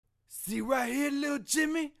See right here, little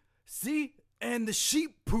Jimmy? See? And the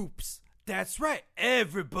sheep poops. That's right,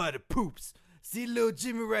 everybody poops. See little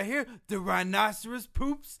Jimmy right here? The rhinoceros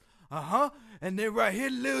poops. And then right here,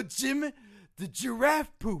 little Jimmy, the giraffe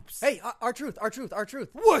poops. Hey, our truth.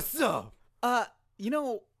 What's up?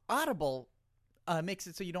 Audible makes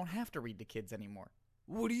it so you don't have to read to kids anymore.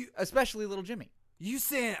 What do you... Especially little Jimmy. You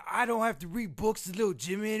saying I don't have to read books to little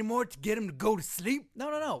Jimmy anymore to get him to go to sleep?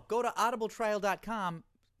 No. Go to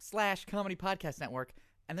audibletrial.com/comedy podcast network,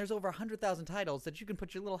 and there's over 100,000 titles that you can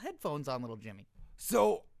put your little headphones on, little Jimmy.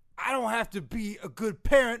 So I don't have to be a good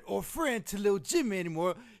parent or friend to little Jimmy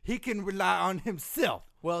anymore. He can rely on himself.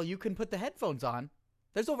 Well, you can put the headphones on.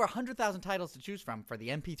 There's over 100,000 titles to choose from for the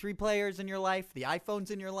MP3 players in your life, the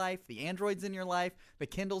iPhones in your life, the Androids in your life, the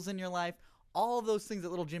Kindles in your life, all of those things that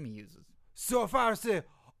little Jimmy uses. So if I were to say,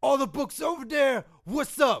 all the books over there,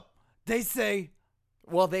 what's up? They say...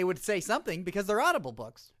 Well, they would say something because they're Audible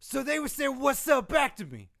books. So they would say, what's up back to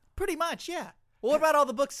me? Pretty much, yeah. Well, what about all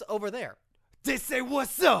the books over there? They say,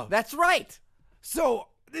 what's up? That's right. So,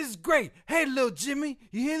 this is great. Hey, little Jimmy,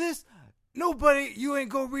 you hear this? You ain't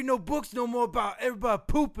gonna read no books no more about everybody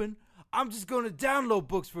pooping. I'm just gonna download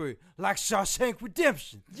books for you, like Shawshank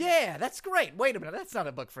Redemption. Yeah, that's great. Wait a minute, that's not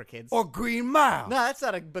a book for kids. Or Green Mile. No, that's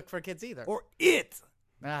not a book for kids either. Or It.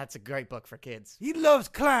 That's a great book for kids. He loves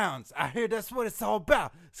clowns. I hear that's what it's all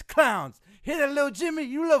about. It's clowns. Hear that, little Jimmy?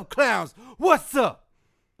 You love clowns. What's up?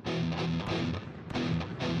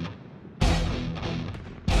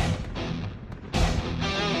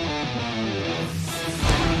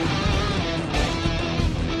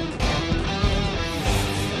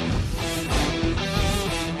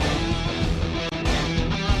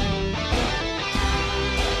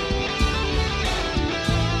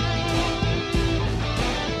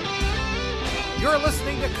 You're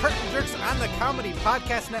listening to Curtain Jerks on the Comedy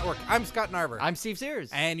Podcast Network. I'm Scott Narver. I'm Steve Sears.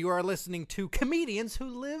 And you are listening to comedians who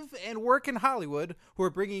live and work in Hollywood who are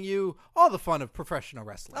bringing you all the fun of professional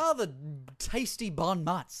wrestling. Oh, the tasty bon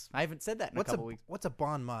mots. I haven't said that in a couple weeks. What's a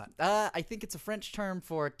bon mot? I think it's a French term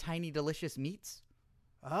for tiny, delicious meats.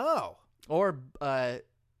 Oh. Or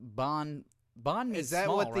bon means Is that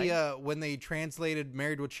small, what right? when they translated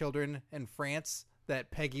Married with Children in France,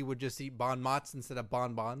 that Peggy would just eat bon mots instead of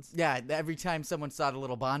bonbons? Yeah, every time someone saw the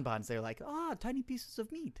little bonbons, they were like, tiny pieces of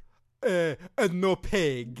meat. No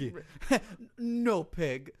pig. No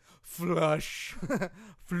pig. Flush.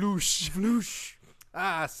 Floosh.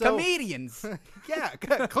 So comedians. Yeah,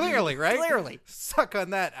 clearly, right? Clearly. Suck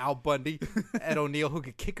on that, Al Bundy. Ed O'Neill, who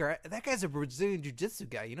could kick her. That guy's a Brazilian jiu-jitsu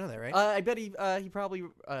guy. You know that, right? I bet he probably,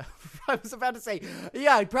 I was about to say,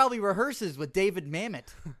 yeah, he probably rehearses with David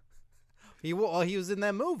Mamet. He was in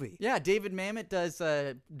that movie. Yeah, David Mamet does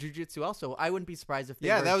jiu-jitsu also. I wouldn't be surprised if they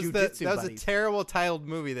were that was jiu-jitsu that was buddies. a terrible titled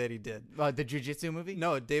movie that he did. The jiu-jitsu movie?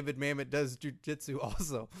 No, David Mamet does jiu-jitsu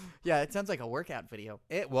also. Yeah, it sounds like a workout video.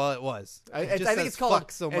 It was. I It just think says it's called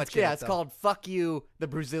fuck so much. it's called "Fuck You," the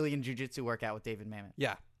Brazilian jiu-jitsu workout with David Mamet.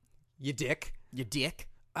 Yeah, you dick. You dick.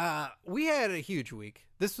 We had a huge week.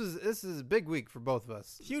 This is a big week for both of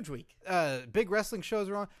us. Huge week. Big wrestling shows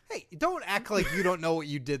are on. Hey, don't act like you don't know what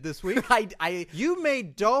you did this week. You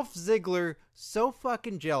made Dolph Ziggler so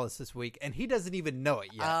fucking jealous this week, and he doesn't even know it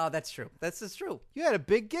yet. Oh, that's true. That's true. You had a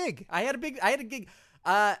big gig. I had a gig.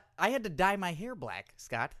 I had to dye my hair black,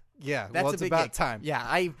 Scott. Yeah, That's well, it's a big about gig. time.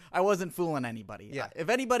 Yeah, I wasn't fooling anybody. Yeah. If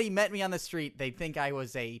anybody met me on the street, they'd think I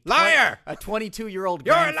was a Liar! A 22-year-old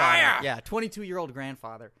You're grandfather. a liar! Yeah, 22-year-old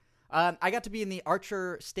grandfather. I got to be in the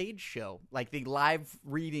Archer stage show, like the live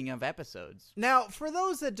reading of episodes. Now, for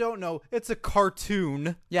those that don't know, it's a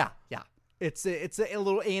cartoon. Yeah. It's a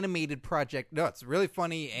little animated project. No, it's a really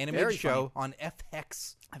funny animated Very show on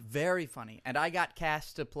FX. Very funny. And I got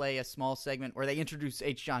cast to play a small segment where they introduce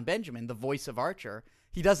H. John Benjamin, the voice of Archer.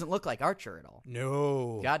 He doesn't look like Archer at all.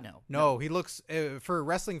 No. God, no. No, he looks, for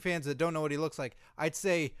wrestling fans that don't know what he looks like, I'd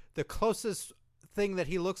say the closest thing that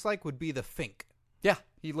he looks like would be the Fink. Yeah,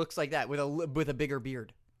 he looks like that with a bigger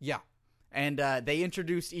beard. Yeah. And they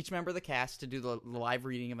introduced each member of the cast to do the live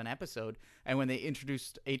reading of an episode. And when they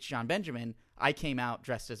introduced H. John Benjamin, I came out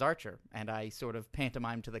dressed as Archer. And I sort of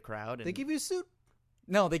pantomimed to the crowd. And They give you a suit?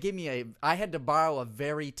 No, they gave me I had to borrow a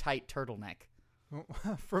very tight turtleneck.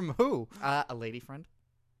 From who? A lady friend.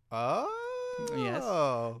 Oh. Yes.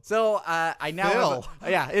 So I now Phil.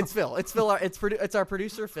 It's Phil. It's Phil. It's our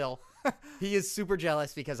producer Phil. He is super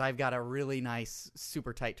jealous because I've got a really nice,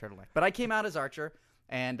 super tight turtleneck. But I came out as Archer,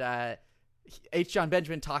 and H. John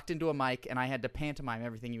Benjamin talked into a mic, and I had to pantomime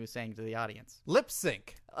everything he was saying to the audience. Lip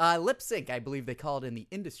sync. Lip sync, I believe they call it in the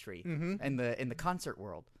industry, in the concert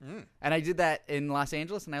world. And I did that in Los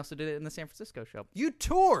Angeles, and I also did it in the San Francisco show. You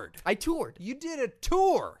toured. I toured. You did a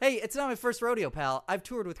tour. Hey, it's not my first rodeo, pal. I've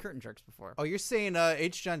toured with Curtain Jerks before. Oh, you're saying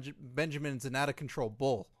H. John Benjamin's an out-of-control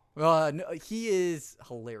bull. No, he is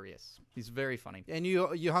hilarious. He's very funny. And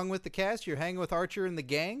you hung with the cast? You're hanging with Archer and the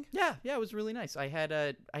gang? Yeah, it was really nice. I had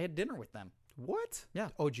dinner with them. What? Yeah.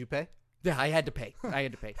 Oh, did you pay? Yeah, I had to pay.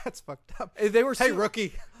 That's fucked up. They were Hey,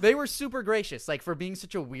 rookie. They were super gracious, like for being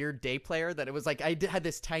such a weird day player. That it was like had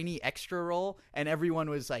this tiny extra role, and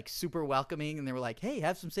everyone was like super welcoming, and they were like, "Hey,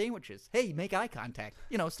 have some sandwiches. Hey, make eye contact.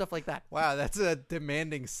 Stuff like that." Wow, that's a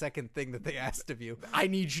demanding second thing that they asked of you. I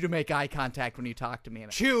need you to make eye contact when you talk to me.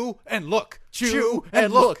 Chew and look. Chew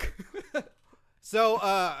and look. So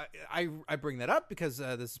I bring that up because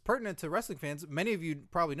this is pertinent to wrestling fans. Many of you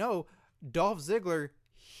probably know Dolph Ziggler,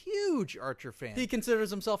 huge Archer fan. He considers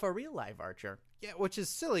himself a real live Archer. Yeah, which is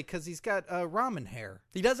silly because he's got ramen hair.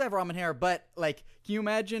 He does have ramen hair, but like, can you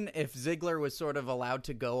imagine if Ziggler was sort of allowed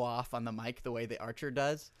to go off on the mic the way the Archer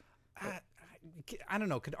does? I don't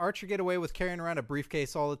know. Could Archer get away with carrying around a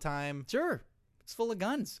briefcase all the time? Sure. It's full of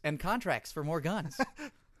guns and contracts for more guns.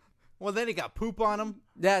 Well, then he got poop on him.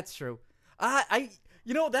 That's true. That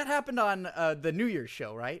happened on the New Year's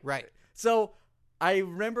show, right? Right. So I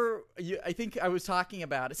remember, I think I was talking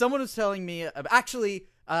about it. Someone was telling me, actually,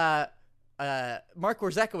 Mark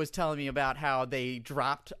Warzeka was telling me about how they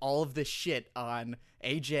dropped all of this shit on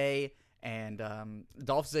AJ and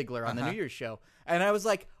Dolph Ziggler on the New Year's show. And I was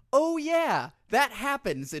like, oh yeah, that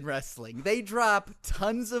happens in wrestling. They drop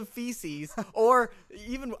tons of feces, or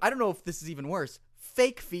even, I don't know if this is even worse,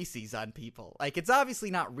 fake feces on people. Like, it's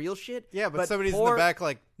obviously not real shit. Yeah, but somebody's in the back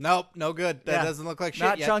like, nope, no good. That Yeah, doesn't look like shit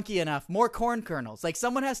not yet. chunky enough. More corn kernels. Like,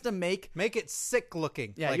 someone has to make it sick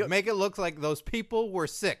looking. Yeah, like, make it look like those people were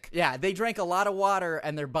sick. Yeah, they drank a lot of water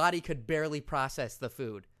and their body could barely process the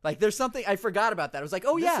food. Like, there's something, I forgot about that. I was like,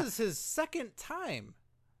 oh yeah. This is his second time.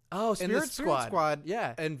 Oh, In the Spirit Squad.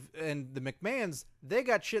 Yeah. And the McMahons, they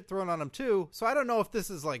got shit thrown on them too. So I don't know if this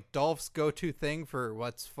is like Dolph's go-to thing for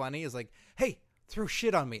what's funny is like, hey, throw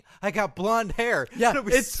shit on me. I got blonde hair. Yeah, It'll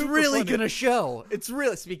be it's super really funny. gonna show. It's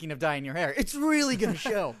really, speaking of dyeing your hair, it's really gonna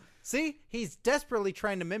show. See, he's desperately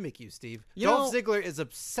trying to mimic you, Steve. You Dolph know- Ziggler is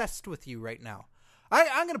obsessed with you right now.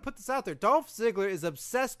 I'm going to put this out there. Dolph Ziggler is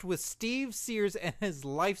obsessed with Steve Sears and his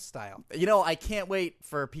lifestyle. I can't wait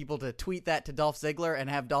for people to tweet that to Dolph Ziggler and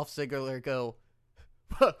have Dolph Ziggler go,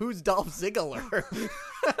 who's Dolph Ziggler?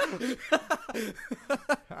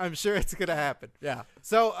 I'm sure it's going to happen. Yeah.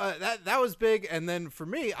 So that was big. And then for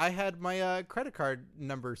me, I had my credit card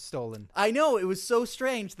number stolen. I know, it was so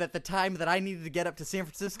strange that the time that I needed to get up to San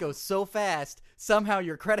Francisco so fast, somehow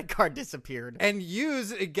your credit card disappeared. And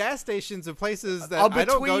use gas stations and places that I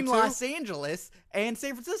don't go Between to. Los Angeles and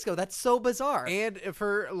San Francisco. That's so bizarre. And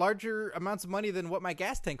for larger amounts of money than what my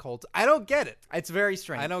gas tank holds. I don't get it. It's very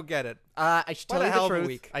strange. I don't get it. I should What tell a you hell the of a truth.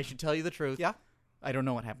 week. I should tell you the truth. Yeah. I don't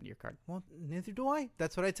know what happened to your card. Well, neither do I.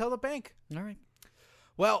 That's what I tell the bank. All right.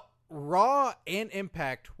 Well, Raw and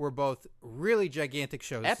Impact were both really gigantic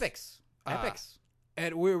shows. Epics. Epics.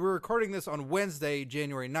 And we're recording this on Wednesday,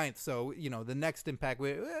 January 9th. So, the next Impact,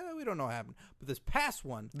 we don't know what happened. But this past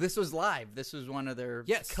one. This was live. This was one of their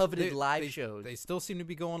Yes. coveted they- live they- shows. They still seem to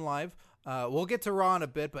be going live. We'll get to Raw in a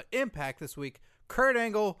bit. But Impact this week, Kurt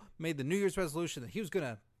Angle made the New Year's resolution that he was going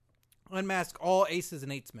to unmask all Aces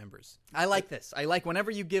and Eights members. I like this. I like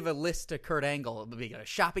whenever you give a list to Kurt Angle, it'll be a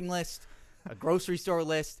shopping list, a grocery store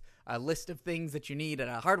list, a list of things that you need at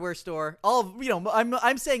a hardware store.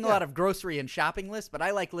 I'm saying a lot of grocery and shopping lists, but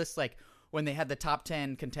I like lists like when they had the top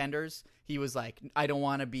 10 contenders. He was like, I don't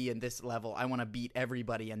want to be in this level. I want to beat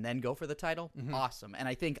everybody and then go for the title. Awesome. And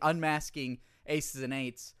I think unmasking Aces and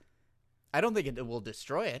Eights, I don't think it will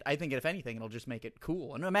destroy it. I think if anything, it'll just make it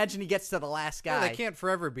cool. And imagine he gets to the last guy. Yeah, they can't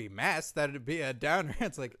forever be masked. That'd be a downer.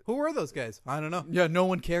 It's like, who are those guys? I don't know. Yeah, no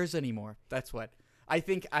one cares anymore. That's what. I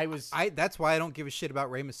think I was... That's why I don't give a shit about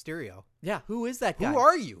Rey Mysterio. Yeah, who is that guy? Who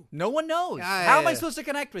are you? No one knows. Yeah, How am I yeah. supposed to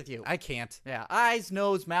connect with you? I can't. Yeah, eyes,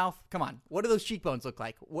 nose, mouth. Come on. What do those cheekbones look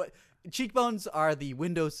like? What cheekbones are the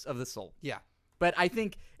windows of the soul. Yeah. But I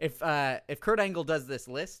think if Kurt Angle does this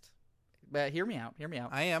list, hear me out.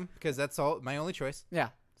 I am, because that's all my only choice. Yeah.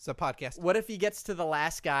 It's a podcast. What if he gets to the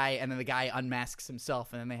last guy and then the guy unmasks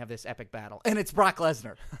himself and then they have this epic battle? And it's Brock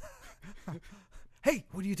Lesnar. Hey,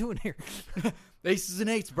 what are you doing here? Aces and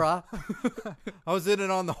Eights, brah. I was in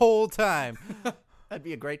it on the whole time. That'd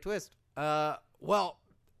be a great twist. Well,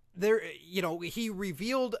 there, he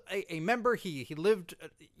revealed a member. He lived.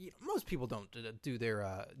 Most people don't do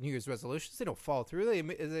their New Year's resolutions. They don't follow through.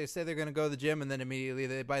 They say they're going to go to the gym, and then immediately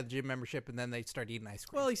they buy the gym membership, and then they start eating ice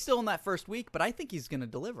cream. Well, he's still in that first week, but I think he's going to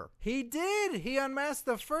deliver. He did. He unmasked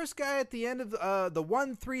the first guy at the end of the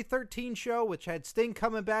 1/3/13 show, which had Sting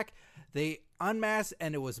coming back. They unmasked,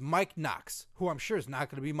 and it was Mike Knox, who I'm sure is not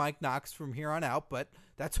going to be Mike Knox from here on out, but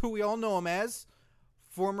that's who we all know him as.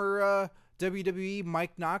 Former WWE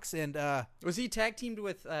Mike Knox, and Was he tag teamed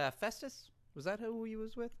with Festus? Was that who he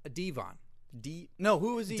was with? Devon. No,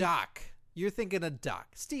 who was he? Doc. You're thinking of Doc.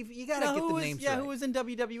 Steve, you got to get the names right. Who was in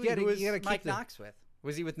WWE? You Who was gotta keep Mike the- Knox with?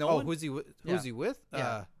 Was he with no Oh, one? who's he with? Yeah. Who's he with?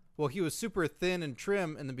 Yeah. Well, he was super thin and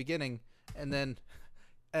trim in the beginning, and then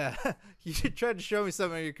you tried to show me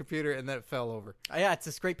something on your computer, and then it fell over. Yeah, it's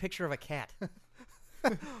this great picture of a cat.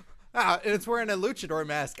 And it's wearing a luchador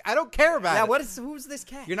mask. I don't care about it. Who's this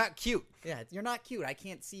cat? You're not cute. Yeah, you're not cute. I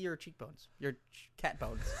can't see your cheekbones. Your cat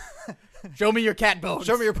bones. Show me your cat bones.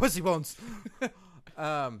 Show me your pussy bones.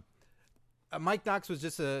 Mike Knox was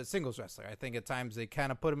just a singles wrestler. I think at times they kind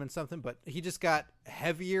of put him in something, but he just got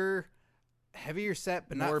heavier set,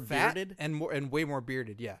 but More not fat, bearded? and way more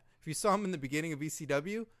bearded. Yeah, if you saw him in the beginning of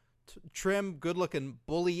ECW, trim, good-looking,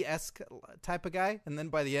 bully-esque type of guy, and then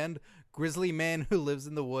by the end, grizzly man who lives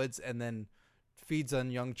in the woods and then feeds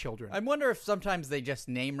on young children. I wonder if sometimes they just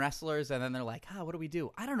name wrestlers and then they're like, what do we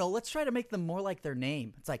do? I don't know. Let's try to make them more like their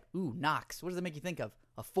name. It's like, ooh, Knox. What does it make you think of?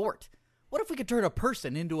 A fort. What if we could turn a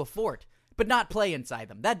person into a fort, but not play inside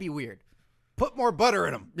them? That'd be weird. Put more butter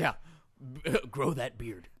in him. Yeah. Grow that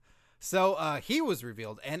beard. So he was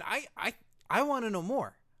revealed, and I want to know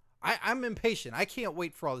more. I'm impatient. I can't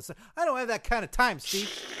wait for all this. I don't have that kind of time,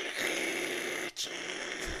 Steve.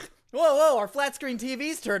 Whoa, our flat screen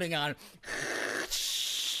TV's turning on.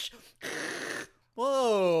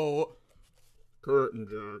 Whoa. Curtain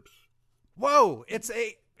jerks. Whoa, it's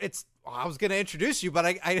I was going to introduce you, but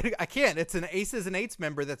I can't. It's an Aces and Eights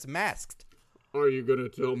member that's masked. Are you gonna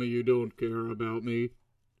tell me you don't care about me?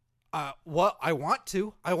 Well, I want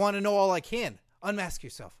to. I want to know all I can. Unmask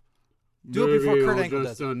yourself. Do it before Maybe Kurt I'll Angle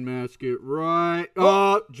just does it. unmask it right.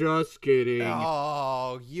 Oh, just kidding.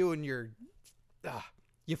 Oh, you and your...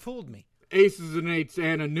 you fooled me. Aces and Eights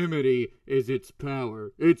anonymity is its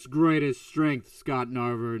power. Its greatest strength, Scott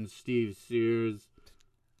Narver and Steve Sears.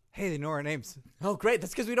 Hey, they know our names. Oh, great.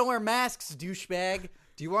 That's because we don't wear masks, douchebag.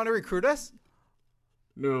 Do you want to recruit us?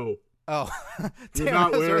 No, Oh. you're Damn,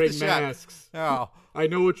 not that was worth wearing a shot. masks. Oh, I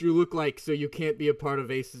know what you look like, so you can't be a part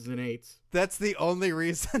of Aces and Eights. that's the only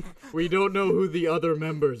reason. We don't know who the other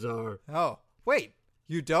members are. Oh, wait.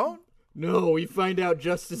 You don't? No, we find out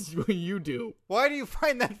just as you do. Why do you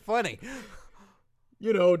find that funny?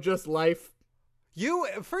 You know, just life. You,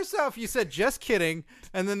 first off, you said just kidding,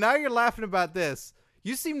 and then now you're laughing about this.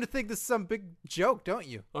 You seem to think this is some big joke, don't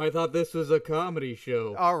you? I thought this was a comedy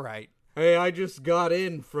show. All right. Hey, I just got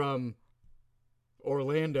in from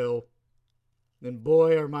Orlando, and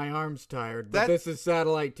boy, are my arms tired. But That- this is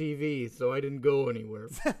satellite TV, so I didn't go anywhere.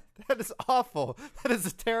 That is awful. That is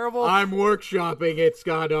a terrible... I'm workshopping it,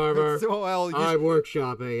 Scott Armour. So, well, you I'm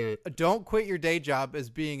workshopping it. don't quit your day job as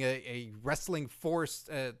being a wrestling force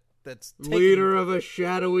that's taking... Leader of a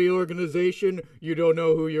shadowy organization, you don't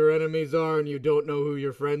know who your enemies are, and you don't know who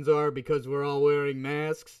your friends are because we're all wearing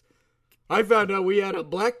masks. I found out we had a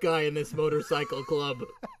black guy in this motorcycle club.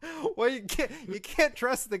 Well, you can't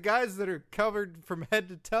trust the guys that are covered from head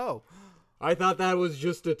to toe. I thought that was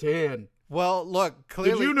just a tan. Well, look,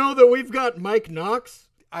 clearly... Did you know that we've got Mike Knox?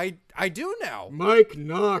 I do now. Mike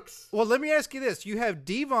Knox. Well, let me ask you this. You have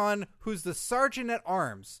Devon, who's the sergeant at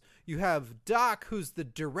arms. You have Doc, who's the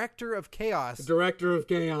director of chaos. Director of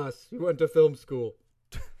Chaos. He went to film school.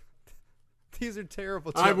 These are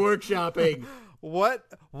terrible I'm jokes. workshopping.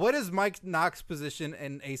 What is Mike Knox's position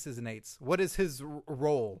in Aces and Eights? What is his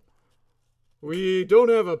role? We don't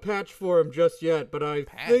have a patch for him just yet, but I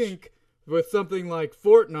Patch? think with something like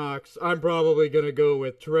Fort Knox, I'm probably going to go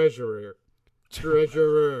with Treasurer.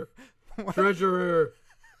 Treasurer. Treasurer.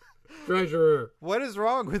 Treasurer. What is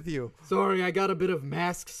wrong with you? Sorry, I got a bit of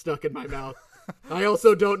mask stuck in my mouth. I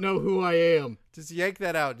also don't know who I am. Just yank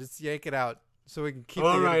that out. Just yank it out so we can keep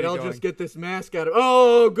All the right, interview I'll going. just get this mask out of...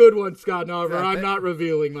 Oh, good one, Scott Narver. Yeah, I'm not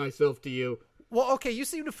revealing myself to you. Well, okay, you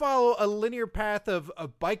seem to follow a linear path of a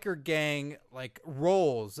biker gang, like,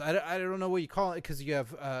 roles. I don't know what you call it, because you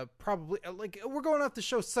have probably, like, we're going off the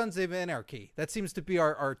show Sons of Anarchy. That seems to be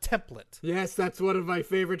our template. Yes, that's one of my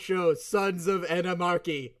favorite shows, Sons of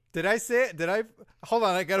Anarchy. Did I say it? Did I? Hold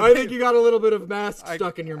on, I got to... I think you got a little bit of mask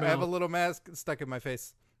stuck in your I mouth. have a little mask stuck in my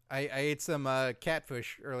face. I ate some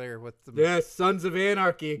catfish earlier with some... Yes, Sons of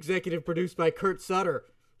Anarchy, executive produced by Kurt Sutter.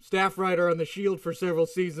 staff writer on The Shield for several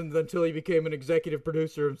seasons until he became an executive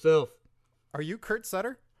producer himself. Are you Kurt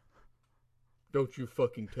Sutter? Don't you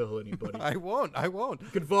fucking tell anybody. I won't. You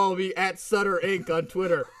can follow me at Sutter Inc. on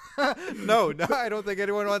Twitter. No, I don't think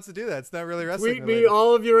anyone wants to do that. It's not really wrestling. Tweet me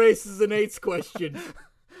all of your aces and eights questions.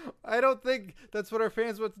 I don't think that's what our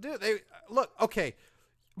fans want to do. Look, okay,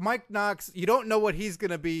 Mike Knox, you don't know what he's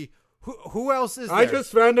going to be. Who else is there? I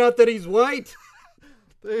just found out that he's white.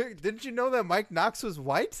 Didn't you know that Mike Knox was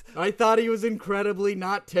white? I thought he was incredibly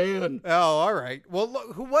not tan. Oh, all right. Well,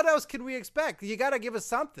 look, what else can we expect? You got to give us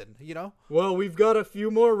something, you know? Well, we've got a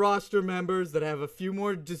few more roster members that have a few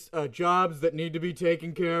more jobs that need to be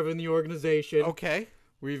taken care of in the organization. Okay.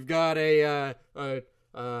 We've got a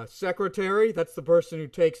secretary. That's the person who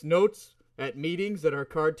takes notes at meetings at our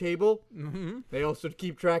card table. Mm-hmm. They also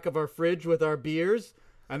keep track of our fridge with our beers.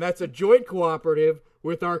 And that's a joint cooperative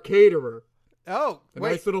with our caterer. Oh, A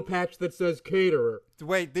wait. nice little patch that says caterer.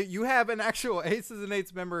 Wait, you have an actual Aces and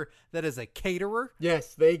Eights member that is a caterer?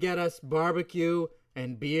 Yes, they get us barbecue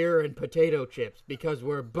and beer and potato chips because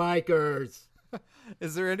we're bikers.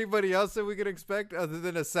 Is there anybody else that we could expect other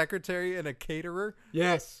than a secretary and a caterer?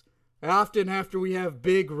 Yes. Often after we have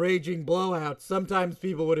big raging blowouts, sometimes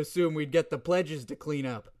people would assume we'd get the pledges to clean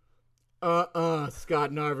up.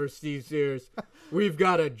 Scott Narver, Steve Sears. We've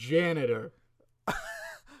got a janitor.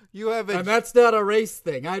 You have And that's not a race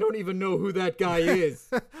thing. I don't even know who that guy is.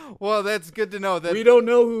 Well, that's good to know. That We don't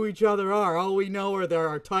know who each other are. All we know are there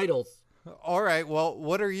are titles. All right. Well,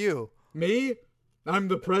 what are you? Me? I'm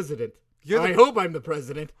the president. You're the- I hope I'm the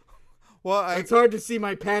president. Well, It's hard to see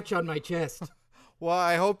my patch on my chest.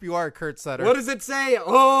 I hope you are Kurt Sutter. What does it say?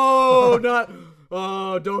 Oh,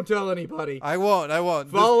 don't tell anybody. I won't.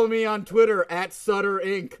 Follow me on Twitter at Sutter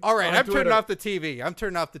Inc. All right, on I'm Twitter. turning off the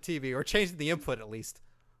TV. Or changing the input at least.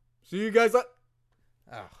 See you guys.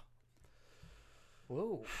 Oh.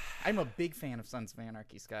 Whoa. I'm a big fan of Sons of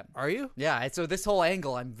Anarchy, Scott. Are you? Yeah, so this whole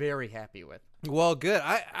angle I'm very happy with. Well, good.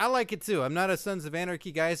 I like it too. I'm not a Sons of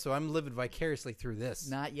Anarchy guy, so I'm living vicariously through this.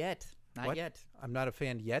 Not yet. Not What? yet. I'm not a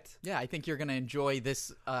fan yet. Yeah, I think you're going to enjoy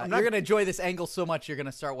this. not- You're going to enjoy this angle so much you're going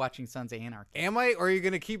to start watching Sons of Anarchy. Am I? Or are you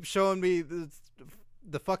going to keep showing me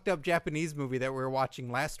the fucked up Japanese movie that we were watching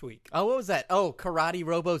last week? Oh, what was that? Oh, Karate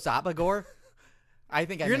Robo Zabagor? I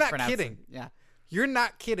think I You're not mispronounced kidding. it. Yeah. You're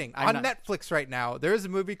not kidding. I'm On not. Netflix right now, there's a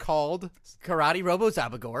movie called, Karate Robo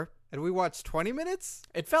Zabagor. and we watched 20 minutes?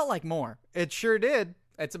 It felt like more. It sure did.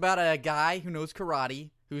 It's about a guy who knows karate,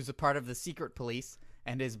 who's a part of the secret police,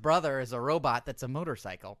 and his brother is a robot that's a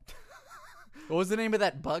motorcycle. What was the name of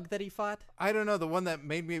that bug that he fought? I don't know, the one that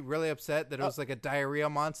made me really upset that it was like a diarrhea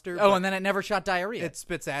monster. Oh, but and then it never shot diarrhea. it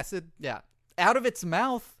spits acid. Yeah. Out of its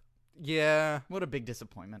mouth. Yeah, What a big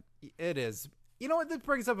disappointment. it is. You know what? This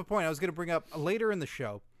brings up a point I was going to bring up later in the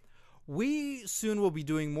show. We soon will be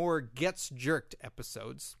doing more Gets Jerked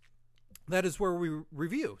episodes. That is where we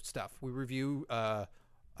review stuff. We review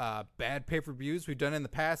bad pay-per-views we've done in the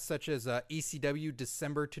past, such as ECW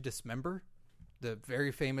December to Dismember, the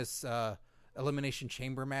very famous Elimination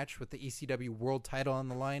Chamber match with the ECW World Title on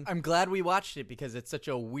the line. I'm glad we watched it because it's such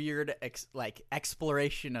a weird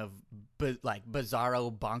exploration of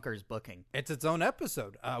bizarro bonkers booking. It's its own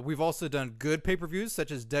episode. We've also done good pay-per-views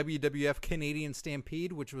such as WWF Canadian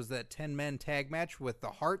Stampede, which was that 10-man tag match with the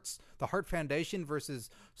Hearts, the Hart Foundation versus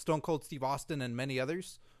Stone Cold Steve Austin and many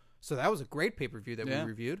others. So that was a great pay-per-view that we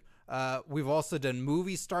reviewed. We've also done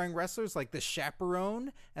movies starring wrestlers like The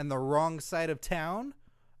Chaperone and The Wrong Side of Town.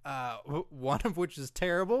 One of which is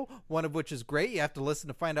terrible, one of which is great. You have to listen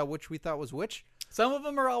to find out which we thought was which. Some of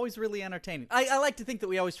them are always really entertaining. I like to think that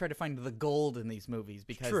we always try to find the gold in these movies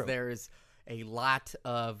because True. there's a lot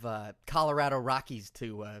of Colorado Rockies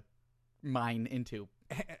to mine into.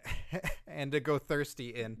 And to go thirsty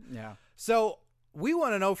in. Yeah. So we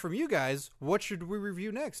want to know from you guys, what should we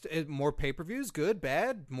review next? More pay-per-views, good,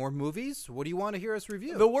 bad, more movies? What do you want to hear us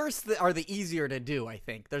review? The worst are the easier to do, I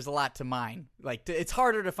think. There's a lot to mine. It's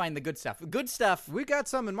harder to find the good stuff. Good stuff. We got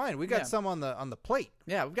some in mind. We got some on the plate.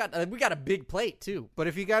 Yeah, we got a big plate too. But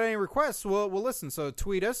if you got any requests, we'll listen. So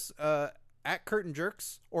tweet us at Curtain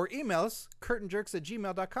Jerks or email us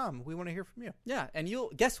curtainjerks@gmail.com. We want to hear from you. Yeah, and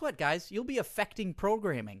guess what, guys? You'll be affecting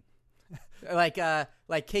programming. like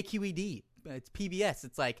KQED. It's PBS.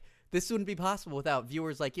 It's like this wouldn't be possible without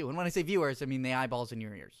viewers like you. And when I say viewers, I mean the eyeballs in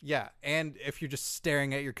your ears. Yeah, and if you're just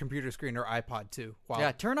staring at your computer screen or iPod too. Wow.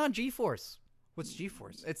 Yeah, turn on GeForce. What's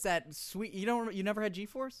GeForce? It's that sweet. You never had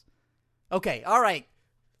GeForce? Okay, all right.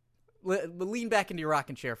 Lean back into your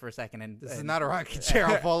rocking chair for a second. This is not a rocking chair.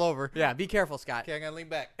 I'll fall over. Yeah, be careful, Scott. Okay, I'm gonna lean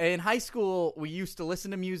back. In high school, we used to listen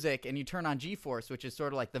to music, and you turn on GeForce, which is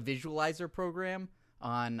sort of like the visualizer program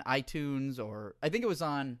on iTunes, or I think it was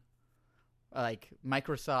on like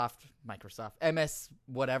Microsoft MS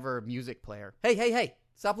whatever music player. Hey!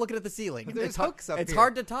 Stop looking at the ceiling. There's hooks up It's here.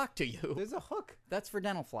 hard to talk to you. There's a hook. That's for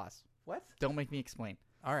dental floss. What? Don't make me explain.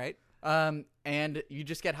 All right. And you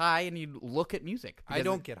just get high and you look at music. I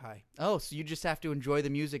don't get high. Oh, so you just have to enjoy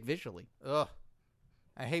the music visually. Ugh.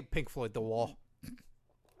 I hate Pink Floyd The Wall.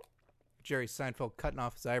 Jerry Seinfeld cutting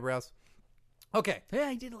off his eyebrows. Okay. Yeah,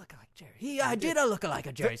 I did look like Jerry. I did look like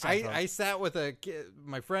a Jerry Seinfeld. I sat with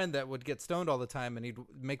my friend that would get stoned all the time, and he'd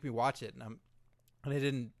make me watch it, and I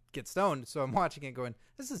didn't get stoned, so I'm watching it going,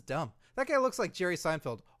 this is dumb. That guy looks like Jerry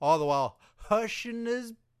Seinfeld, all the while hushing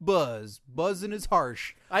his buzzing his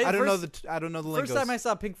harsh. I don't know the lingo. First time I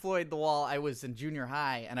saw Pink Floyd The Wall, I was in junior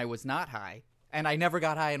high, and I was not high. And I never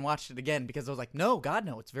got high and watched it again because I was like, no, God,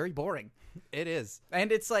 no, it's very boring. It is.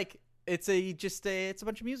 And it's like, it's a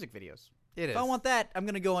bunch of music videos. It is. If I want that, I'm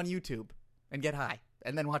going to go on YouTube and get high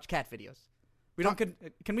and then watch cat videos. We don't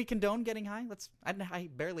can we condone getting high? I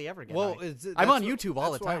barely ever get high. I'm on YouTube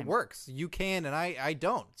all the That's why time. it works. You can, and I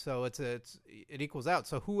don't. So it equals out.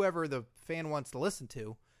 So whoever the fan wants to listen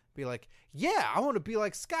to, be like, yeah, I want to be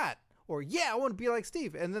like Scott, or yeah, I want to be like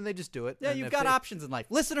Steve, and then they just do it. Yeah, and you've if got they- options in life.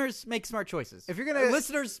 Listeners, make smart choices. If you're gonna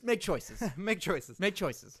listeners, make choices. make choices. Make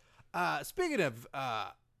choices. Speaking of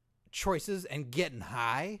choices and getting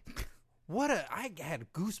high, I had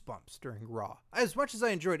goosebumps during Raw. As much as I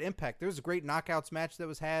enjoyed Impact, there was a great knockouts match that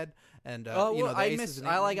was had, and the I Aces missed. and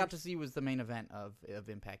All I Eight got to Members. see was the main event of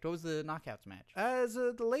Impact. What was the knockouts match? As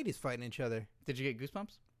the ladies fighting each other. Did you get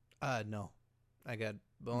goosebumps? No, I got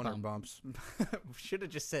boner bumps. Should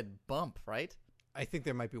have just said bump, right? I think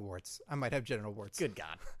there might be warts. I might have genital warts. Good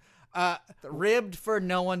God. Ribbed for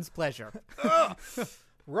no one's pleasure.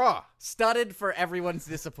 Raw. Studded for everyone's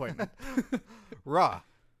disappointment. Raw.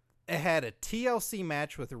 It had a TLC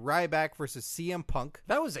match with Ryback versus CM Punk.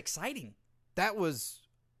 That was exciting. That was...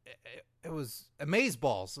 It was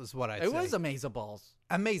amazeballs is what I'd say. It was amazeballs.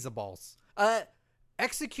 Amazeballs.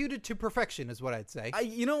 Executed to perfection is what I'd say.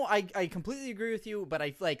 I completely agree with you, but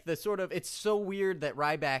I like the sort of, it's so weird that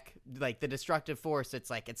Ryback, like the destructive force, it's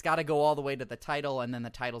like, it's got to go all the way to the title and then the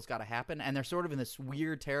title's got to happen. And they're sort of in this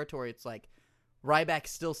weird territory. It's like Ryback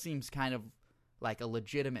still seems kind of like a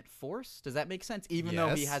legitimate force. Does that make sense? Even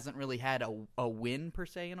though he Yes. hasn't really had a win per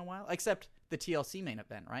se in a while, except the TLC main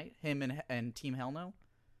event, right? Him and Team Hell No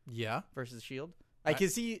Yeah. versus Shield. Like,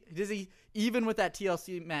 does he, even with that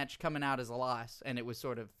TLC match coming out as a loss, and it was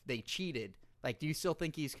sort of, they cheated, like, do you still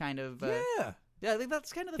think he's kind of, Yeah. I think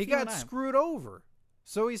that's kind of the He feeling got I have. screwed over.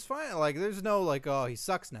 So he's fine. Like, there's no, like, oh, he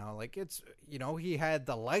sucks now. Like, it's, he had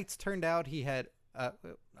the lights turned out. He had,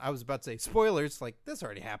 I was about to say spoilers. Like, this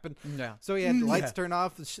already happened. Yeah. So he had the lights turned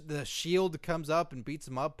off. The Shield comes up and beats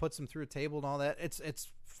him up, puts him through a table and all that. It's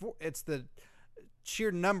the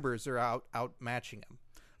sheer numbers are out matching him.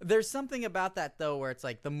 There's something about that, though, where it's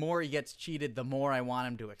like, the more he gets cheated, the more I want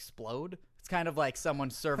him to explode. It's kind of like someone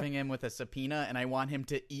serving him with a subpoena, and I want him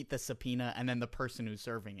to eat the subpoena and then the person who's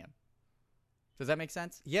serving him. Does that make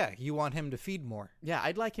sense? Yeah, you want him to feed more. Yeah,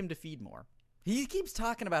 I'd like him to feed more. He keeps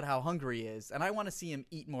talking about how hungry he is, and I want to see him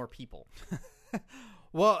eat more people.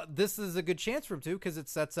 Well, this is a good chance for him to, because it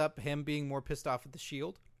sets up him being more pissed off at the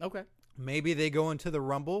Shield. Okay. Maybe they go into the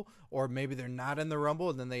Rumble, or maybe they're not in the Rumble,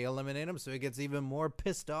 and then they eliminate him, so he gets even more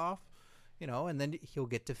pissed off, and then he'll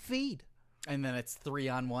get to feed. And then it's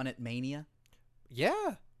 3-on-1 at Mania.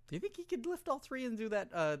 Yeah. Do you think he could lift all three and do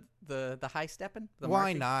that, the high stepping?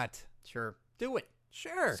 Why not? Sure. Do it.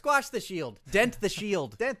 Sure. Squash the Shield. Dent the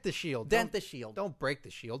Shield. Dent the Shield. Dent the Shield. Don't break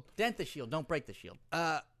the Shield. Dent the Shield. Don't break the Shield.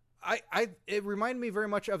 It reminded me very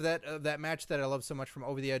much of that match that I love so much from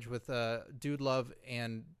Over the Edge with Dude Love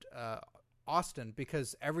and Austin,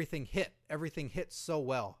 because everything hit so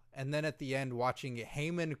well, and then at the end watching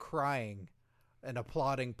Heyman crying and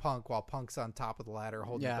applauding Punk while Punk's on top of the ladder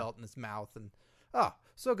holding the belt in his mouth, and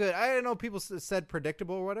so good. I know people said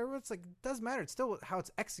predictable or whatever. It's like, it doesn't matter. It's still how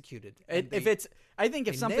it's executed. I think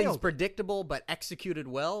if something's nailed it. predictable but executed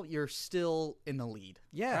well, you're still in the lead.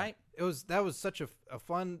 Yeah, right. That was such a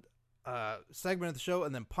fun segment of the show,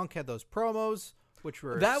 and then Punk had those promos, which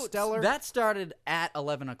were stellar. That started at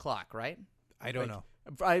 11 o'clock, right? I don't know.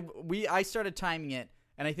 I started timing it,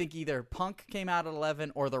 and I think either Punk came out at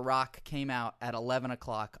 11 or The Rock came out at 11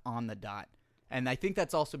 o'clock on the dot. And I think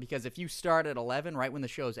that's also because if you start at 11, right when the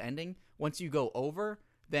show's ending, once you go over,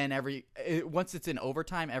 then once it's in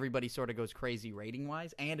overtime, everybody sort of goes crazy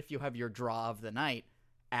rating-wise. And if you have your draw of the night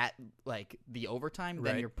at, like, the overtime,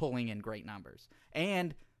 then Right. you're pulling in great numbers.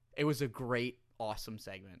 And it was a great, awesome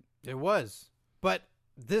segment. It was. But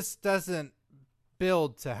this doesn't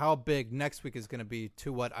build to how big next week is going to be,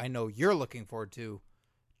 to what I know you're looking forward to,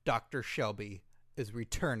 Dr. Shelby is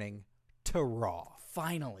returning to Raw.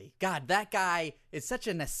 Finally. God, that guy is such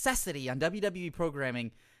a necessity on WWE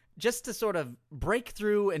programming just to sort of break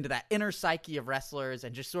through into that inner psyche of wrestlers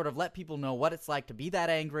and just sort of let people know what it's like to be that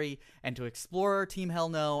angry and to explore Team Hell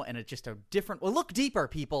No. And it's just a different... Well, look deeper,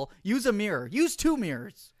 people. Use a mirror. Use 2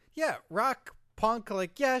 mirrors. Yeah, Rock, Punk,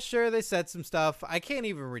 like, yeah, sure, they said some stuff. I can't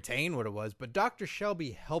even retain what it was, but Dr.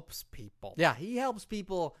 Shelby helps people. Yeah, he helps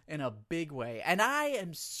people in a big way. And I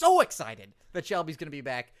am so excited that Shelby's going to be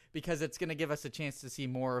back because it's going to give us a chance to see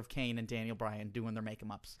more of Kane and Daniel Bryan doing their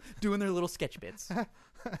make-em-ups, doing their little sketch bits.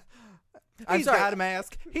 He's got a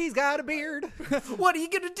mask. He's got a beard. What are you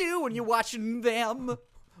going to do when you're watching them?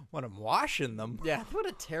 When I'm washing them. Yeah, what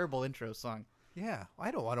a terrible intro song. Yeah,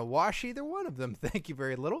 I don't want to wash either one of them. Thank you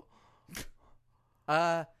very little.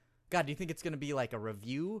 God, do you think it's going to be like a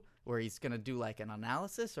review where he's going to do like an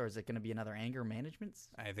analysis, or is it going to be another anger management?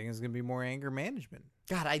 I think it's going to be more anger management.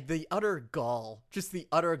 God, the utter gall, just the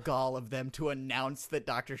utter gall of them to announce that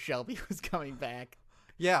Dr. Shelby was coming back.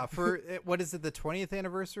 Yeah, for, what is it, the 20th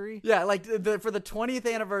anniversary? Yeah, like for the 20th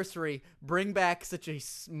anniversary, bring back such a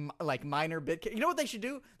like minor bit. You know what they should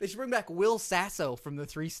do? They should bring back Will Sasso from the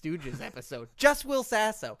Three Stooges episode. Just Will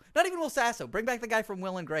Sasso. Not even Will Sasso. Bring back the guy from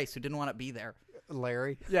Will and Grace who didn't want to be there.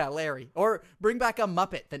 Larry. Yeah, Larry. Or bring back a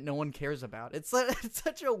Muppet that no one cares about. It's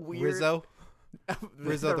such a weird... Rizzo.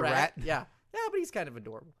 Rizzo the rat. Yeah. Yeah, but he's kind of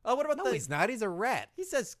adorable. Oh, what about No, he's not. He's a rat. He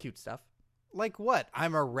says cute stuff. Like what?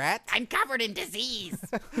 I'm a rat? I'm covered in disease.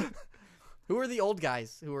 Who are the old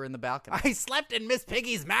guys who were in the balcony? I slept in Miss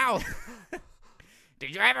Piggy's mouth.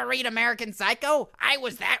 Did you ever read American Psycho? I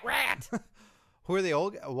was that rat. Who are the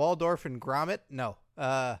old? Waldorf and Gromit? No.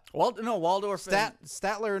 Waldorf.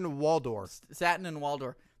 Statler and Waldorf. Satin and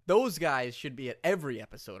Waldorf. Those guys should be at every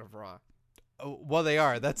episode of Raw. Oh, well, they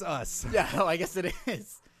are. That's us. Yeah, I guess it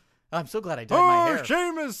is. I'm so glad I dyed my hair.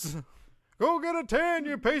 Sheamus! Go get a tan,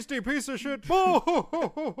 you pasty piece of shit.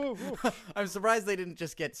 I'm surprised they didn't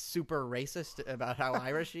just get super racist about how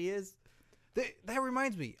Irish he is. That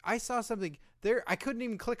reminds me. I saw something there. I couldn't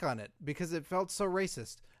even click on it because it felt so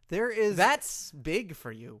racist. There is... That's big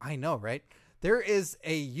for you. I know, right? There is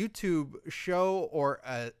a YouTube show or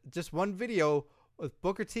just one video with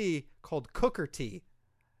Booker T called Cooker T.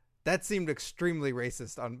 That seemed extremely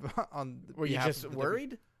racist on. Were you just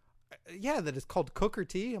worried? Yeah, that it's called Cooker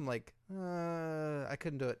T. I'm like, I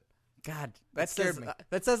couldn't do it. God, that scared says me.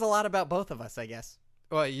 That says a lot about both of us, I guess.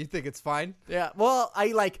 Well, you think it's fine? Yeah. Well,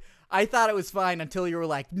 I thought it was fine until you were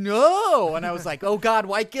like, no, and I was like, oh God,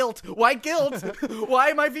 white guilt. Why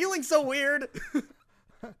am I feeling so weird?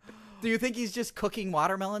 Do you think he's just cooking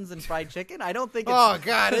watermelons and fried chicken? I don't think it's... Oh,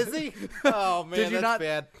 God, is he? Oh, man, Did you that's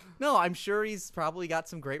bad. No, I'm sure he's probably got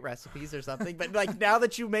some great recipes or something. But like now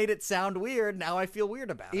that you made it sound weird, now I feel weird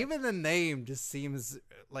about it. Even the name just seems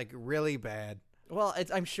like really bad. Well,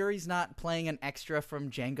 I'm sure he's not playing an extra from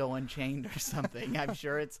Django Unchained or something. I'm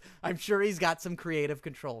sure he's got some creative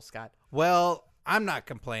control, Scott. Well, I'm not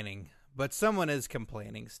complaining, but someone is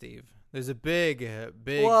complaining, Steve. There's a big...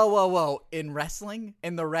 Whoa. In wrestling?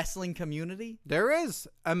 In the wrestling community? There is.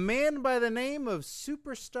 A man by the name of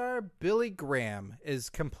Superstar Billy Graham is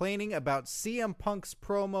complaining about CM Punk's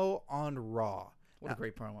promo on Raw. What a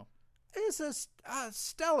great promo. It's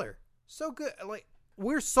stellar. So good. Like,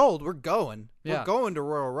 we're sold. We're going. Yeah. We're going to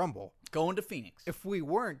Royal Rumble. Going to Phoenix. If we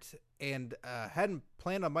weren't and hadn't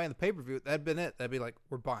planned on buying the pay-per-view, that'd been it. That'd be like,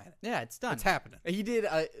 we're buying it. Yeah, it's done. It's happening. He did.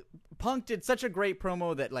 Punk did such a great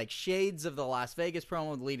promo that like shades of the Las Vegas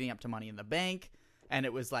promo leading up to Money in the Bank, and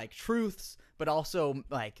it was like truths, but also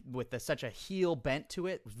like with such a heel bent to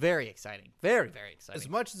it. Very exciting. Very, very exciting. As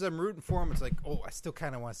much as I'm rooting for him, it's like, oh, I still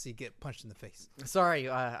kind of want to see get punched in the face. Sorry,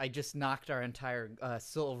 I just knocked our entire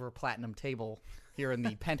silver platinum table here in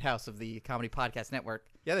the penthouse of the Comedy Podcast Network.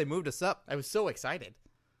 Yeah, they moved us up. I was so excited.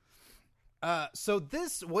 So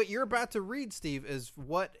what you're about to read, Steve, is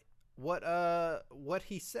what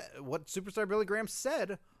he said, what Superstar Billy Graham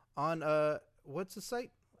said on what's the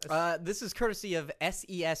site? This is courtesy of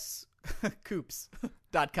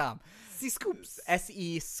SEScoops.com. Scoops.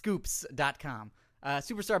 SEScoops.com.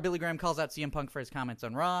 Superstar Billy Graham calls out CM Punk for his comments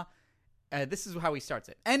on Raw. This is how he starts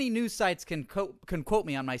it. Any news sites can quote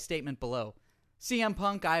me on my statement below. CM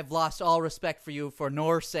Punk, I've lost all respect for you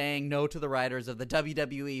for saying no to the writers of the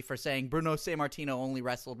WWE for saying Bruno Sammartino only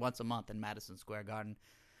wrestled once a month in Madison Square Garden.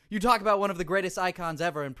 You talk about one of the greatest icons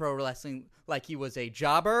ever in pro wrestling like he was a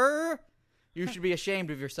jobber. You should be ashamed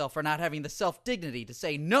of yourself for not having the self-dignity to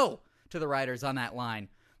say no to the writers on that line.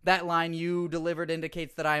 That line you delivered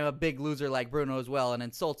indicates that I am a big loser like Bruno as well and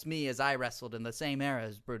insults me as I wrestled in the same era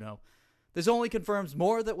as Bruno. This only confirms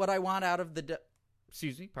more that what I want out of the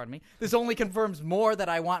excuse me, pardon me. This only confirms more that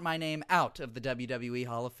I want my name out of the WWE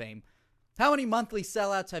Hall of Fame. How many monthly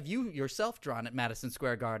sellouts have you yourself drawn at Madison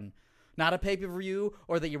Square Garden? Not a pay-per-view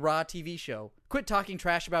or the Raw TV show. Quit talking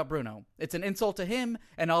trash about Bruno. It's an insult to him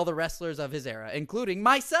and all the wrestlers of his era, including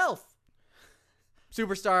myself.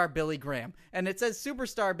 Superstar Billy Graham. And it says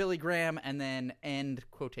Superstar Billy Graham and then end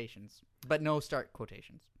quotations, but no start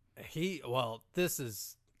quotations. I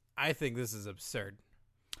think this is absurd.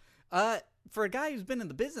 For a guy who's been in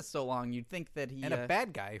the business so long, you'd think that he... And a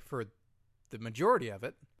bad guy for the majority of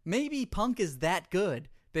it. Maybe Punk is that good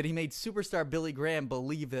that he made Superstar Billy Graham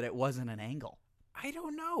believe that it wasn't an angle. I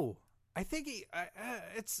don't know. I think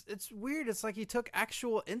it's weird. It's like he took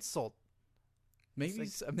actual insult.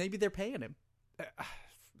 Maybe they're paying him.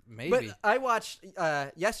 Maybe. But I watched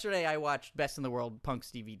yesterday. I watched Best in the World Punk's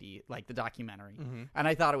DVD, like the documentary, and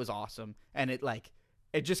I thought it was awesome. And it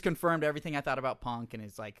just confirmed everything I thought about Punk, and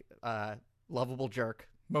it's like lovable jerk,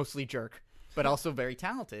 mostly jerk, but also very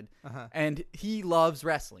talented. And he loves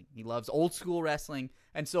wrestling. He loves old school wrestling.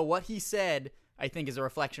 And so what he said, I think, is a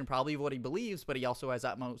reflection probably of what he believes, but he also has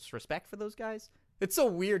utmost respect for those guys. It's so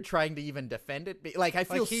weird trying to even defend it. Like, I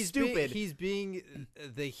feel stupid. He's being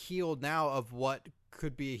the heel now of what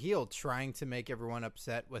could be a heel, trying to make everyone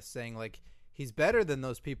upset with saying, like, he's better than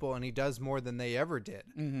those people and he does more than they ever did.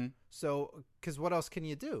 Mm-hmm. So, because what else can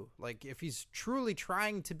you do? Like, if he's truly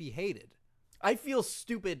trying to be hated. I feel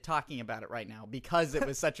stupid talking about it right now because it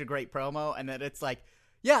was such a great promo, and that it's like,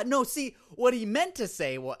 yeah, no, see, what he meant to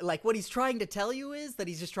say, what he's trying to tell you is that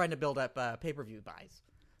he's just trying to build up pay-per-view buys.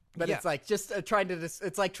 But it's like just it's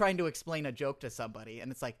like trying to explain a joke to somebody,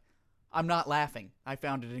 and it's like, I'm not laughing. I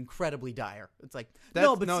found it incredibly dire. It's like, that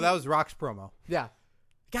was Rock's promo. Yeah.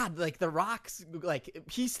 God, like the Rock's, like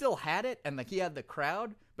he still had it, and like he had the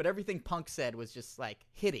crowd, but everything Punk said was just like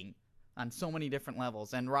hitting on so many different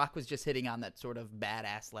levels, and Rock was just hitting on that sort of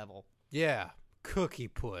badass level. Yeah, cookie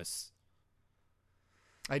puss.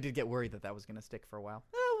 I did get worried that was going to stick for a while.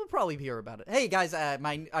 We'll probably hear about it. Hey guys,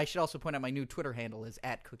 I should also point out my new Twitter handle is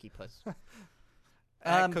 @CookiePuss.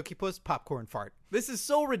 @CookiePuss popcorn fart. This is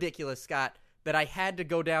so ridiculous, Scott, that I had to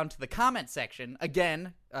go down to the comment section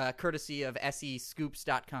again, courtesy of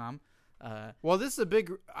SEScoops.com. Well, this is a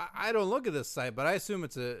big. I don't look at this site, but I assume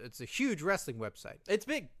it's a huge wrestling website. It's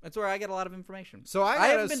big. That's where I get a lot of information. So I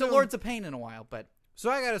haven't been to Lords of Pain in a while, but so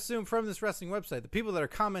I gotta assume from this wrestling website, the people that are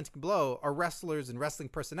commenting below are wrestlers and wrestling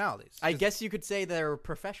personalities. I guess you could say they're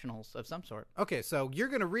professionals of some sort. Okay, so you're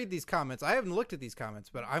gonna read these comments. I haven't looked at these comments,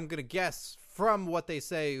 but I'm gonna guess from what they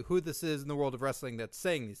say who this is in the world of wrestling that's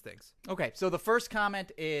saying these things. Okay, so the first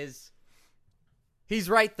comment is, he's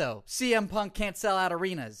right though. CM Punk can't sell out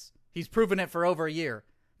arenas. He's proven it for over a year.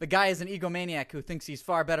 The guy is an egomaniac who thinks he's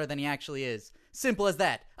far better than he actually is. Simple as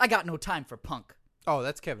that. I got no time for Punk. Oh,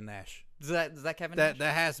 that's Kevin Nash. Is that Kevin Nash?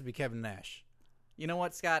 That has to be Kevin Nash. You know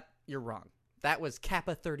what, Scott? You're wrong. That was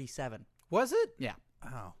Kappa 37. Was it? Yeah.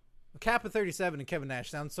 Oh. Kappa 37 and Kevin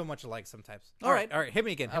Nash sound so much alike sometimes. All right. Hit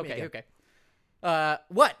me again. Okay.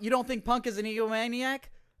 What? You don't think Punk is an egomaniac?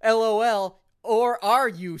 LOL. Or are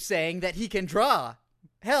you saying that he can draw?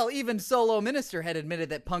 Hell, even Solo Minister had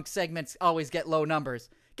admitted that Punk segments always get low numbers.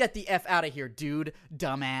 Get the F out of here, dude.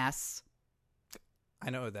 Dumbass.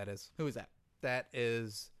 I know who that is. Who is that? That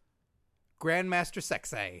is Grandmaster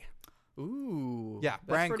Sexay. Ooh. Yeah,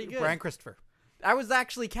 that's pretty good. Brian Christopher. I was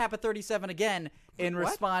actually Kappa 37 again in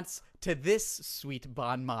response to this sweet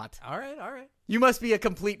bon mot. All right. You must be a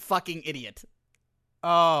complete fucking idiot.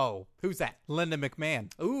 Oh. Who's that? Linda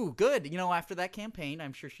McMahon. Ooh, good. You know, after that campaign,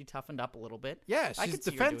 I'm sure she toughened up a little bit. Yeah, I she's could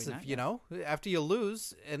see her doing defensive, that, you know. After you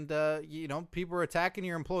lose and, people are attacking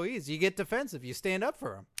your employees, you get defensive. You stand up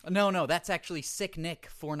for them. No, that's actually Sick Nick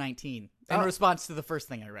 419 in response to the first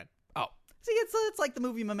thing I read. Oh. See, it's like the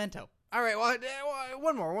movie Memento. All right, well,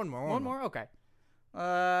 one more. One more? Okay.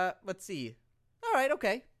 Let's see. All right,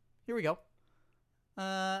 okay. Here we go.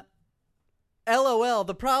 LOL,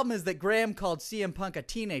 the problem is that Graham called CM Punk a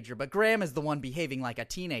teenager, but Graham is the one behaving like a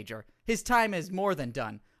teenager. His time is more than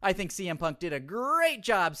done. I think CM Punk did a great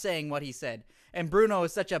job saying what he said, and Bruno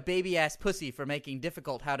is such a baby-ass pussy for making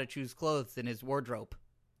difficult how to choose clothes in his wardrobe.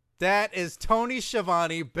 That is Tony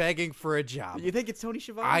Schiavone begging for a job. You think it's Tony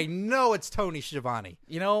Schiavone? I know it's Tony Schiavone.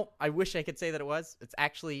 You know, I wish I could say that it was. It's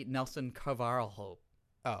actually Nelson Carvalho.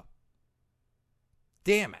 Oh.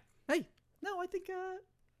 Damn it. Hey, no, I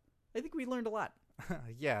think we learned a lot.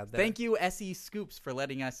 Yeah. Thank you, SE Scoops, for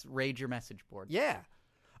letting us raid your message board. Yeah.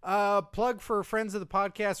 Plug for friends of the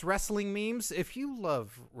podcast, wrestling memes. If you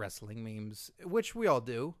love wrestling memes, which we all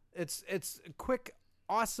do, it's quick,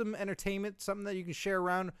 awesome entertainment, something that you can share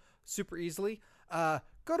around super easily. Go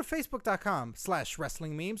to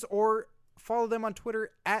facebook.com/wrestling memes or follow them on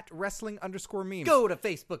Twitter at wrestling_memes. Go to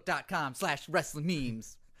facebook.com/wrestling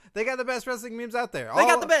memes. They got the best wrestling memes out there. They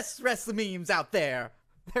got the best wrestling memes out there.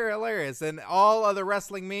 They're hilarious. And all other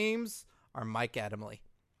wrestling memes are Mike Adamley.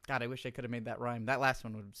 God, I wish I could have made that rhyme. That last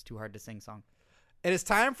one was too hard to sing song. It is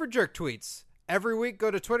time for Jerk Tweets. Every week,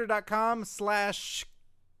 go to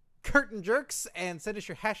twitter.com/curtainjerks and send us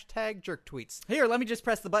your hashtag jerk tweets. Here, let me just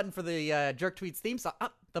press the button for the Jerk Tweets theme song.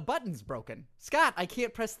 The button's broken. Scott, I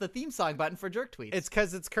can't press the theme song button for Jerk Tweets. It's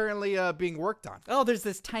because it's currently being worked on. Oh, there's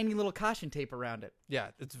this tiny little caution tape around it.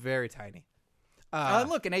 Yeah, it's very tiny.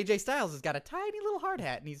 Look, and AJ Styles has got a tiny little hard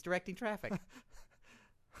hat, and he's directing traffic.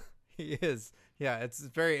 He is. Yeah, it's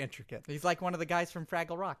very intricate. He's like one of the guys from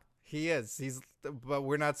Fraggle Rock. He is. But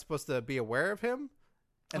we're not supposed to be aware of him.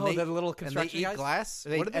 And the little construction and they eat guys? glass.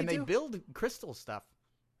 What What do they do? build crystal stuff.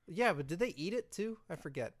 Yeah, but did they eat it too? I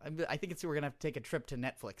forget. I think we're gonna have to take a trip to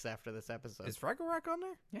Netflix after this episode. Is Fraggle Rock on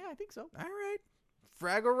there? Yeah, I think so. All right.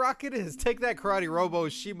 Fraggle Rock it is. Take that, Karate Robo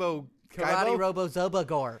Shimo Karate Kaibo. Robo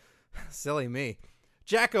Zobagor. Silly me.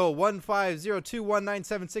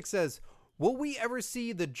 Jacko15021976 says, will we ever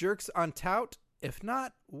see the Jerks on Tout? If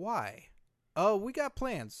not, why? Oh, we got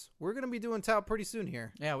plans. We're going to be doing Tout pretty soon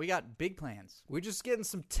here. Yeah, we got big plans. We're just getting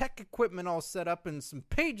some tech equipment all set up and some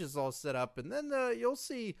pages all set up, and then you'll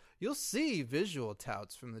see visual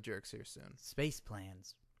Touts from the Jerks here soon. Space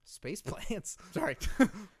plans. Space plans? Sorry.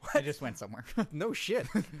 I just went somewhere. No shit.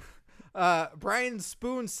 Brian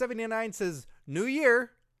Spoon 79 says, New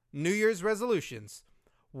Year, New Year's resolutions.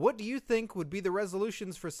 What do you think would be the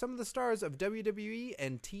resolutions for some of the stars of WWE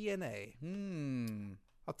and TNA?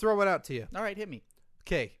 I'll throw it out to you. All right, hit me.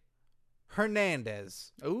 Okay.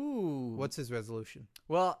 Hernandez. Ooh. What's his resolution?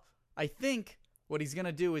 Well, I think what he's going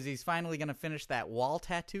to do is he's finally going to finish that wall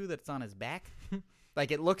tattoo that's on his back.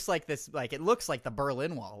 Like, it looks like the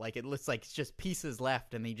Berlin Wall. Like, it looks like it's just pieces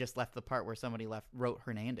left, and he just left the part where somebody wrote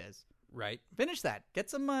Hernandez. Right. Finish that. Get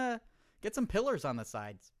some pillars on the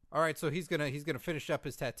sides. All right, so he's gonna finish up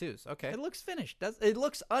his tattoos. Okay. It looks finished. It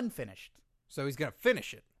looks unfinished. So he's gonna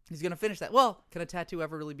finish it. He's going to finish that. Well, can a tattoo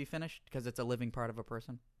ever really be finished? Because it's a living part of a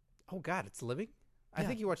person. Oh God, it's living? I Yeah.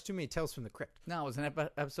 think you watched too many Tales from the Crypt. No, it was an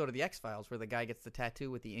episode of The X-Files where the guy gets the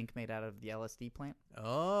tattoo with the ink made out of the LSD plant.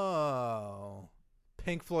 Oh.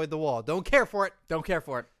 Pink Floyd The Wall. Don't care for it. Don't care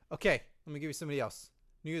for it. Okay, let me give you somebody else.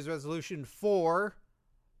 New Year's resolution for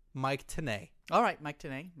Mike Tenay. All right, Mike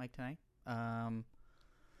Tenay.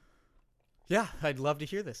 Yeah, I'd love to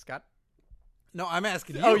hear this, Scott. No, I'm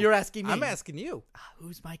asking you. Oh, you're asking me. I'm asking you.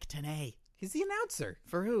 Who's Mike Tenay? He's the announcer.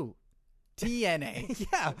 For who? TNA.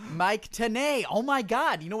 Yeah. Mike Tenay. Oh, my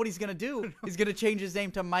God. You know what he's going to do? He's going to change his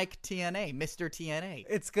name to Mike TNA, Mr. TNA.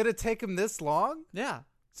 It's going to take him this long? Yeah.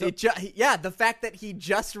 So- The fact that he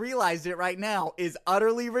just realized it right now is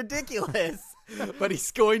utterly ridiculous, but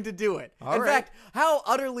he's going to do it. All In right. fact, how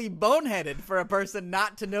utterly boneheaded for a person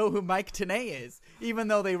not to know who Mike Tenay is, even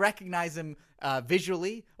though they recognize him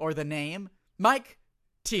visually or the name. Mike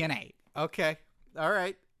TNA. Okay. All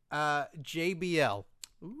right. JBL.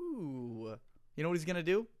 Ooh. You know what he's going to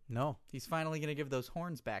do? No. He's finally going to give those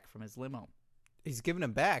horns back from his limo. He's giving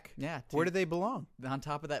them back. Yeah. Where do they belong? On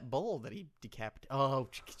top of that bull that he decapitated. Oh,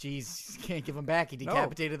 jeez. Can't give him back. He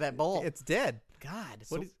decapitated that bull. It's dead. God.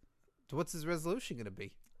 So what's his resolution going to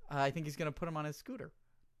be? I think he's going to put him on his scooter.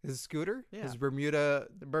 His scooter? Yeah. His Bermuda?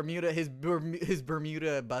 His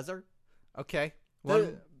Bermuda buzzer. Okay.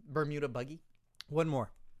 The Bermuda buggy. One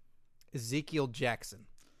more. Ezekiel Jackson.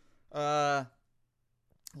 Last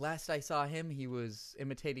I saw him, he was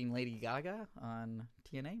imitating Lady Gaga on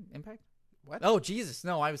TNA Impact. What? Oh, Jesus.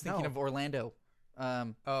 No, I was thinking No. of Orlando.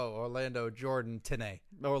 Orlando Jordan Tenay.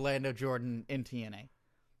 Orlando Jordan in TNA.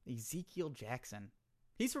 Ezekiel Jackson.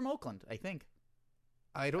 He's from Oakland, I think.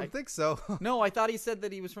 I don't think so. No, I thought he said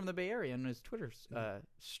that he was from the Bay Area in his Twitter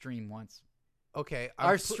stream once. Okay.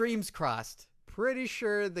 Our streams crossed. Pretty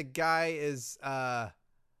sure the guy is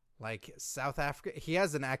like South Africa. He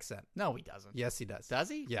has an accent. No, he doesn't. Yes, he does. Does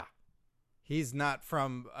he? Yeah. He's not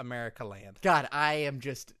from America land. God, I am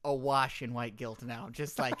just awash in white guilt now.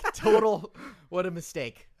 Just like total, what a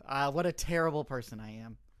mistake. What a terrible person I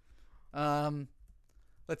am.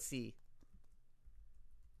 Let's see.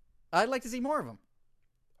 I'd like to see more of him.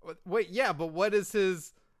 Wait, yeah, but what is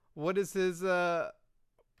his New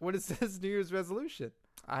Year's resolution?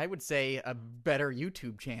 I would say a better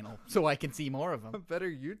YouTube channel so I can see more of A him. better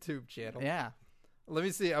YouTube channel. Yeah. Let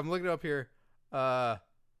me see. I'm looking up here.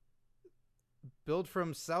 Build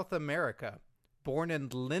from South America. Born in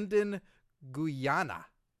Linden, Guyana.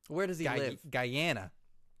 Where does he live? Guyana.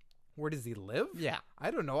 Where does he live? Yeah. I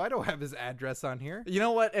don't know. I don't have his address on here. You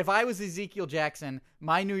know what? If I was Ezekiel Jackson,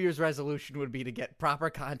 my New Year's resolution would be to get proper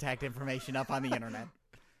contact information up on the internet.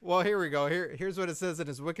 Well, here we go. Here's what it says in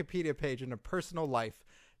his Wikipedia page in a personal life.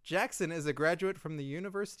 Jackson is a graduate from the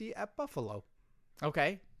University at Buffalo.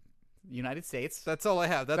 Okay. United States. That's all I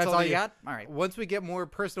have. That's all you got? All right. Once we get more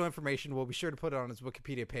personal information, we'll be sure to put it on his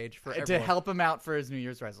Wikipedia page for To everyone. help him out for his New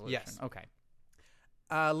Year's resolution. Yes. Okay.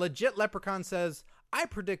 Legit Leprechaun says, I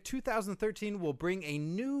predict 2013 will bring a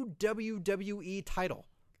new WWE title,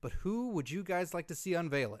 but who would you guys like to see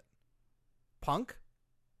unveil it? Punk?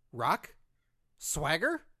 Rock?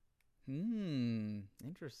 Swagger?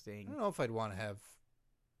 Interesting. I don't know if I'd want to have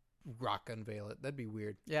Rock unveil it. That'd be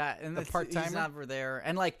weird. Yeah, and The he's part-timer? never there.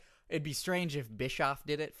 And, like, it'd be strange if Bischoff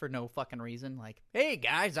did it for no fucking reason. Like, hey,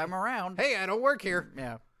 guys, I'm around. Hey, I don't work here.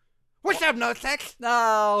 Yeah. What's up, Nutsack?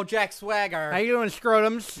 No, Jack Swagger. How you doing,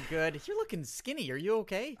 scrotums? Good. You're looking skinny. Are you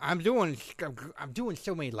okay? I'm doing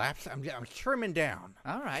so many laps. I'm trimming down.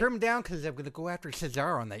 All right. Trimming down because I'm going to go after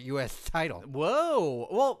Cesaro on that U.S. title. Whoa.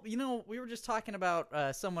 Well, we were just talking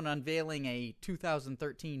about someone unveiling a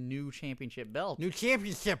 2013 new championship belt. New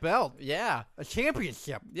championship belt. Yeah. A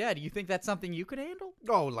championship. Yeah, do you think that's something you could handle?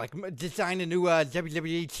 Oh, like design a new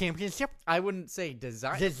WWE championship? I wouldn't say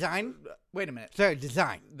design. Design? Wait a minute. Sorry,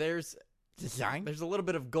 design. There's Design? a little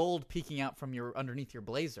bit of gold peeking out from underneath your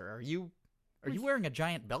blazer. Are you wearing a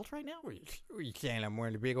giant belt right now? What are you saying? I'm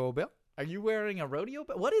wearing a big old belt? Are you wearing a rodeo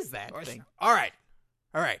belt? What is that thing? All right.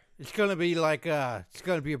 It's gonna be like it's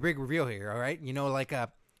gonna be a big reveal here. All right.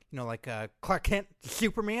 Like Clark Kent,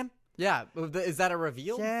 Superman. Yeah, is that a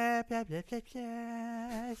reveal?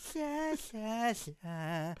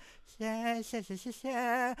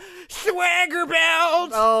 Swagger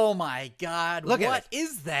belt. Oh my God! Look at what it.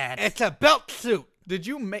 is that? It's a belt suit. Did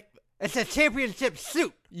you make? It's a championship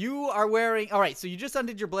suit. You are wearing. All right, so you just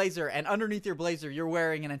undid your blazer, and underneath your blazer, you're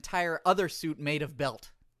wearing an entire other suit made of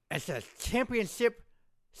belt. It's a championship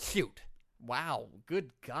suit. Wow, good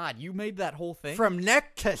God, you made that whole thing? From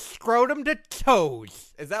neck to scrotum to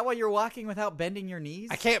toes. Is that why you're walking without bending your knees?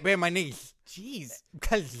 I can't bend my knees Jeez.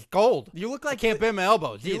 because it's gold. You look like I can't bend my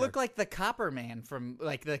elbows You either. look like the Copper Man from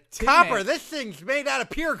like the Tin Copper. Man. This thing's made out of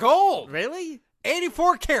pure gold. Really?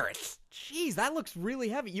 84 carats. Jeez, that looks really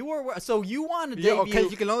heavy. You want to Yeah, debut?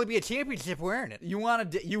 because you can only be a championship wearing it.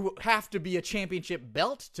 You have to be a championship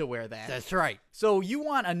belt to wear that. That's right. So you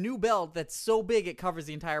want a new belt that's so big it covers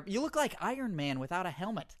the entire. You look like Iron Man without a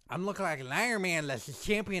helmet. I'm looking like an Iron Man that's a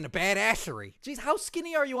champion of badassery. Jeez, how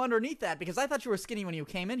skinny are you underneath that? Because I thought you were skinny when you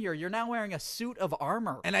came in here. You're now wearing a suit of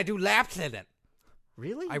armor. And I do laps in it.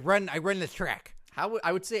 Really? I run the track.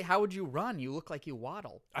 I would say, how would you run? You look like you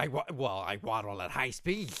waddle. I waddle at high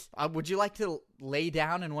speeds. Would you like to lay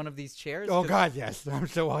down in one of these chairs? Oh 'Cause- God, yes. I'm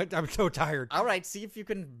so tired. All right, see if you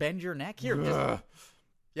can bend your neck here. Ugh.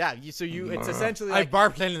 It's essentially I like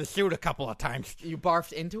barfed into the suit a couple of times. you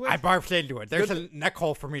barfed into it. I barfed into it. There's a neck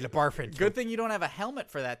hole for me to barf into. Good thing you don't have a helmet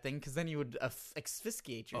for that thing, because then you would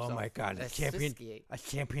asphyxiate yourself. Oh my God, a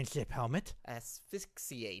championship helmet.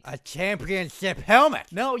 Asphyxiate. A championship helmet.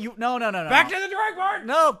 No. Back to the drawing board.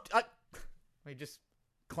 No. We just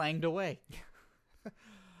clanged away.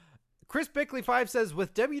 Chris Bickley 5 says,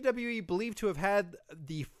 with WWE believed to have had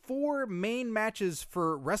the 4 main matches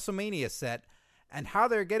for WrestleMania set and how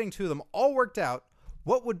they're getting to them all worked out,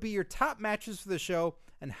 what would be your top matches for the show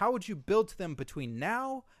and how would you build to them between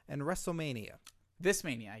now and WrestleMania? This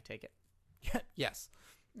Mania, I take it. Yes.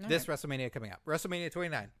 All This WrestleMania coming up. WrestleMania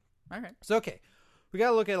 29. All right. So, okay. We got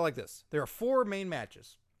to look at it like this. There are 4 main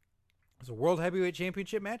matches. There's a World Heavyweight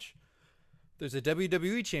Championship match. There's a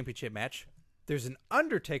WWE Championship match. There's an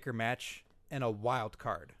Undertaker match and a wild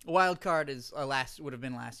card. Wild card is would have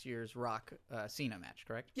been last year's Rock Cena match,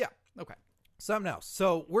 correct? Yeah. Okay. Something else.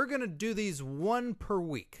 So we're gonna do these one per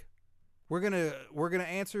week. We're gonna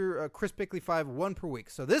answer Chris Bickley 5 one per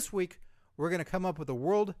week. So this week we're gonna come up with a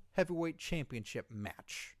World Heavyweight Championship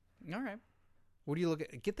match. All right. What do you look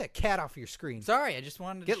at? Get that cat off your screen. Sorry, I just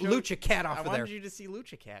wanted to Get Lucha Cat off I of there. wanted you to see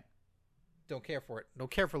Lucha Cat. Don't care for it.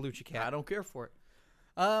 Don't care for Lucha Cat. I don't care for it.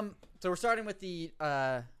 So we're starting with the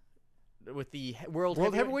World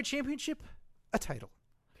Heavyweight Championship, a title.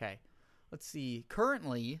 Okay. Let's see.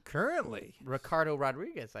 Currently, Ricardo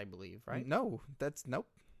Rodriguez, I believe, right? No, that's nope.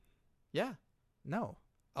 Yeah. No,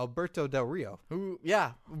 Alberto Del Rio.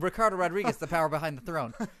 Yeah, Ricardo Rodriguez, the power behind the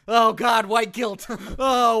throne. Oh God, white guilt.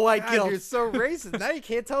 Oh, white God, guilt. you're so racist. Now you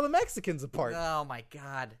can't tell the Mexicans apart. Oh my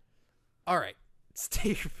God. All right.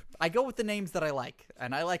 Steve. I go with the names that I like,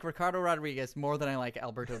 and I like Ricardo Rodriguez more than I like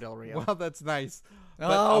Alberto Del Rio. Well, that's nice. But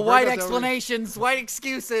oh, white Alberto Del explanations, white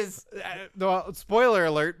excuses. Well, spoiler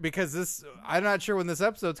alert, because I'm not sure when this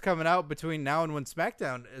episode's coming out between now and when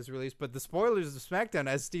SmackDown is released, but the spoilers of SmackDown,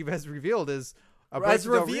 as Steve has revealed, is Alberto As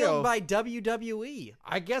Del Rio. revealed by WWE.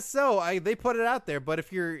 I guess so. They put it out there, but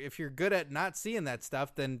if you're good at not seeing that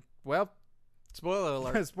stuff, then, well, Spoiler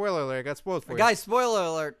alert. spoiler alert, I got spoiled for you. Guys, spoiler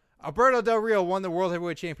alert. Alberto Del Rio won the World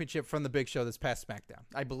Heavyweight Championship from the Big Show this past SmackDown.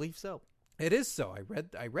 I believe so. It is so.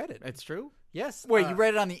 I read it. It's true? Yes. Wait, you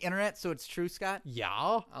read it on the internet, so it's true, Scott? Yeah.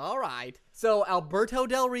 All right. So Alberto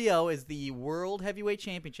Del Rio is the World Heavyweight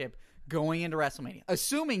Championship going into WrestleMania,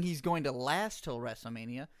 assuming he's going to last till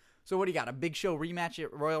WrestleMania. So what do you got? A Big Show rematch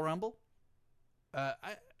at Royal Rumble?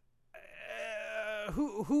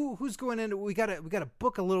 Who's going in? We gotta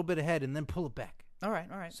book a little bit ahead and then pull it back. All right.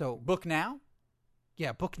 So Book now?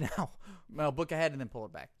 yeah, book now. Well, book ahead and then pull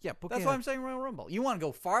it back. Yeah, book. That's ahead. why I'm saying Royal Rumble. You want to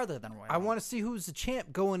go farther than Royal I Rumble. want to see who's the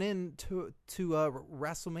champ going into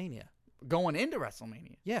WrestleMania. Going into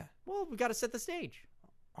WrestleMania. Yeah. Well, we got to set the stage.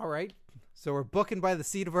 All right. So we're booking by the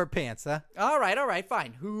seat of our pants, huh? All right,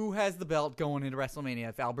 fine. Who has the belt going into WrestleMania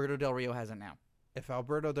if Alberto Del Rio has it now? If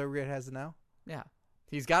Alberto Del Rio has it now, Yeah.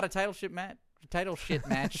 He's got a title shit match. title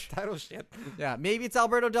shit. Yeah, maybe it's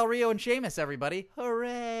Alberto Del Rio and Sheamus, everybody.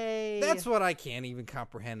 Hooray. That's what I can't even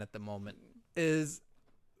comprehend at the moment. Is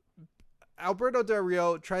Alberto Del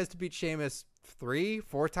Rio tries to beat Sheamus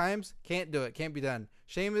 3-4 times, can't do it, can't be done.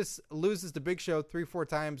 Sheamus loses to Big Show 3-4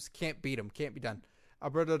 times, can't beat him, can't be done.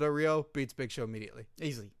 Alberto Del Rio beats Big Show immediately.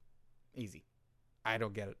 Easy. I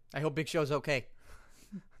don't get it. I hope Big Show's okay.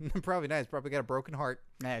 Probably not. He's probably got a broken heart.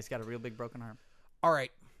 Yeah, he's got a real big broken arm. All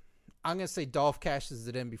right. I'm going to say Dolph cashes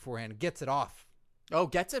it in beforehand. Gets it off. Oh,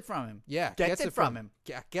 gets it from him. Yeah. Gets it from him.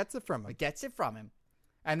 Yeah, gets it from him. Gets it from him.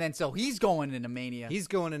 And then so he's going into Mania. He's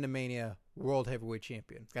going into Mania World Heavyweight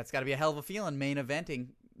Champion. That's got to be a hell of a feeling, main eventing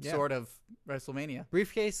sort of WrestleMania.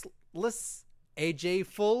 Briefcase-less, AJ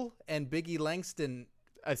full, and Biggie Langston.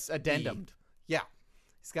 Addendum. Yeah.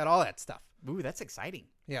 He's got all that stuff. Ooh, that's exciting.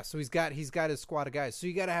 Yeah, so he's got his squad of guys. So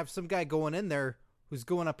you got to have some guy going in there who's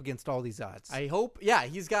going up against all these odds. I hope. Yeah,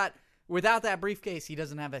 he's got. Without that briefcase, he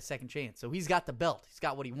doesn't have that second chance. So he's got the belt. He's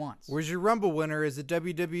got what he wants. Where's your Rumble winner? Is it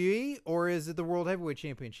WWE or is it the World Heavyweight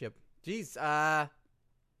Championship? Jeez, God,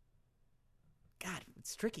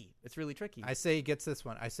 it's tricky. It's really tricky. I say he gets this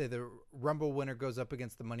one. I say the Rumble winner goes up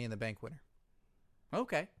against the Money in the Bank winner.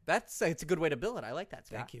 Okay, it's a good way to bill it. I like that,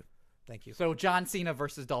 Scott. Thank you. So John Cena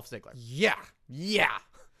versus Dolph Ziggler. Yeah.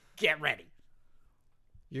 Get ready.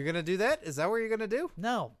 You're going to do that? Is that what you're going to do?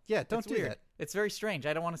 No. Yeah, don't It's do weird. that. It's very strange.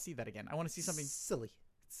 I don't want to see that again. I want to see something silly.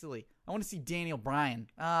 I want to see Daniel Bryan.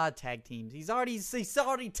 Tag teams. He's already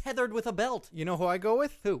tethered with a belt. You know who I go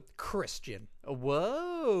with? Who? Christian.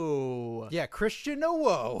 Whoa. Yeah, Christian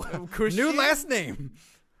Owo. Christian? New last name.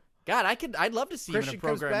 God, I'd love to see Christian him in a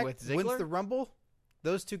program comes back, with Ziggler. wins the Rumble.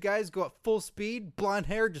 Those two guys go at full speed, blonde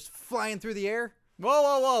hair just flying through the air.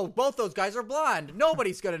 Whoa. Both those guys are blonde.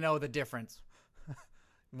 Nobody's going to know the difference.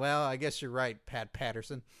 Well, I guess you're right, Pat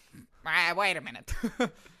Patterson. Wait a minute.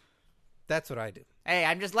 That's what I do. Hey,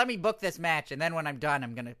 let me book this match, and then when I'm done,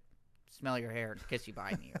 I'm going to smell your hair and kiss you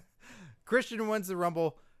behind the ear. Christian wins the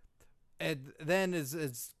Rumble, and then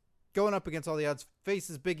is going up against all the odds,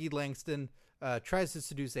 faces Biggie Langston, tries to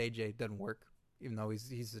seduce AJ, doesn't work, even though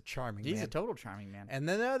he's a charming man. He's a total charming man. And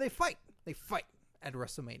then they fight. They fight at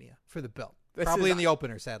WrestleMania for the belt. This Probably is- in the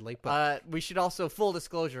opener, sadly. But We should also, full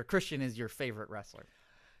disclosure, Christian is your favorite wrestler.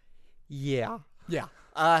 yeah. Yeah.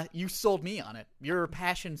 You sold me on it. Your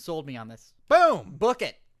passion sold me on this. Boom! Book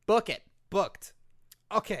it. Booked.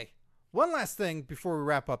 Okay. One last thing before we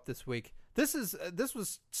wrap up this week. This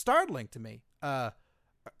was startling to me. I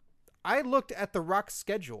looked at The Rock's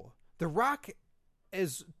schedule. The Rock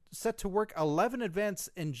is set to work 11 events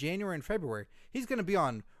in January and February. He's going to be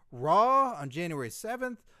on Raw on January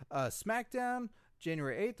 7th, SmackDown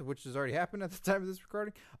January 8th, which has already happened at the time of this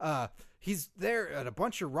recording. He's there at a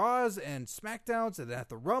bunch of Raws and SmackDowns and at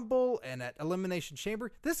the Rumble and at Elimination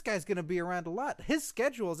Chamber. This guy's going to be around a lot. His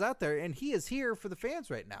schedule is out there, and he is here for the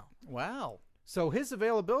fans right now. Wow. So his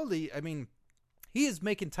availability, I mean, he is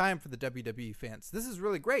making time for the WWE fans. This is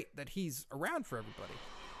really great that he's around for everybody.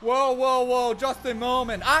 Whoa. Just a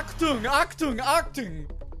moment. Acting.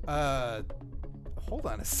 Hold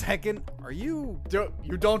on a second. Are you...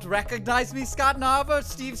 You don't recognize me, Scott Nava,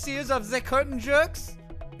 Steve Sears of the Curtain Jerks?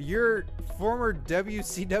 You're former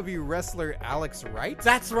WCW wrestler Alex Wright?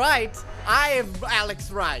 That's right. I am Alex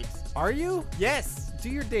Wright. Are you? Yes. Do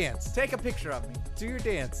your dance. Take a picture of me. Do your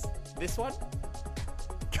dance. This one?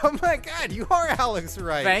 Oh my God, you are Alex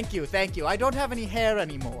Wright. Thank you. I don't have any hair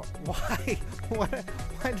anymore. Why?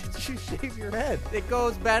 Why did you shave your head? It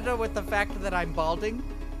goes better with the fact that I'm balding.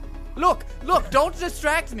 Look, don't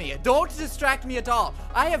distract me. Don't distract me at all.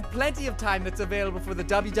 I have plenty of time that's available for the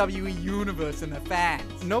WWE Universe and the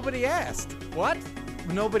fans. Nobody asked. What?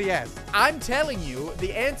 Nobody asked. I'm telling you,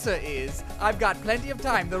 the answer is I've got plenty of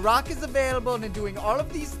time. The Rock is available and doing all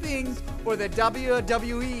of these things for the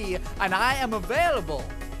WWE, and I am available.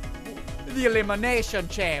 The Elimination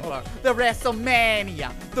Chamber, the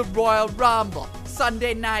WrestleMania, the Royal Rumble,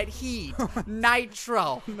 Sunday Night Heat,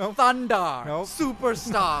 Nitro, Nope. Thunder, Nope.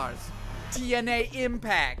 Superstars, TNA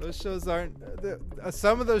Impact, Those shows aren't.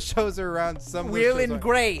 Some of those shows are around. Some of those Will shows and aren't.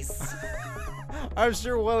 Grace, I'm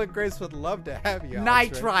sure Will and Grace would love to have you.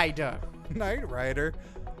 Knight Alex Wright. Rider, Knight Rider.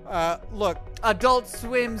 Look, Adult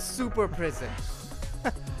Swim Super Prison.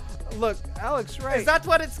 Alex Wright. Is that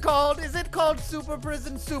what it's called? Is it called Super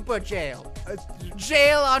Prison, Super Jail?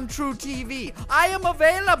 Jail on True TV. I am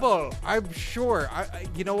available. I'm sure.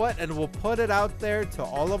 You know what? And we'll put it out there to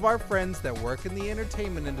all of our friends that work in the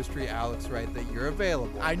entertainment industry, Alex Wright, that you're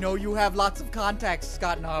available. I know you have lots of contacts,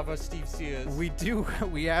 Scott Nava, Steve Sears. We do.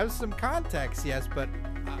 We have some contacts, yes, but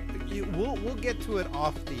we'll get to it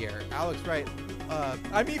off the air. Alex Wright,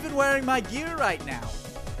 I'm even wearing my gear right now.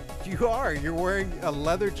 you are. You're wearing a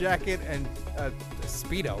leather jacket and a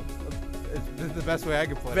Speedo. It's the best way I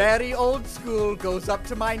could put it. Very old school, goes up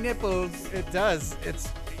to my nipples. It does.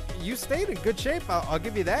 You stayed in good shape. I'll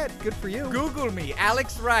give you that. Good for you. Google me,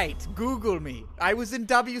 Alex Wright. Google me. I was in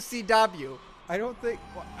WCW. I don't think.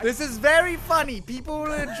 This is very funny. People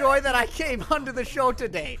will enjoy that I came onto the show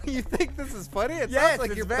today. You think this is funny? It Yes, sounds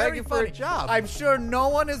like it's you're very begging funny. for a job. I'm sure no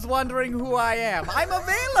one is wondering who I am. I'm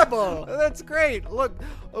available. That's great. Look,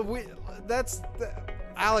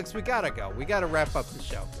 Alex, we gotta go. We gotta wrap up the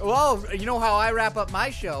show. Well, you know how I wrap up my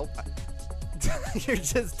show? You're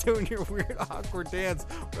just doing your weird, awkward dance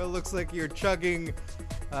where it looks like you're chugging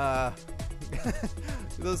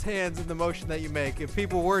those hands and the motion that you make. If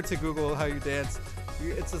people were to Google how you dance,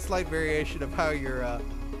 it's a slight variation of how you're.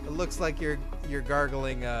 It looks like you're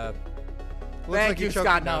gargling. Thank you,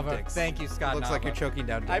 Scott down Nava. dicks. Thank you, Scott Looks Nava. like you're choking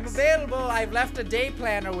down dicks. I'm available. I've left a day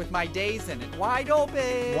planner with my days in it, wide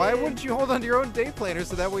open. Why wouldn't you hold on to your own day planner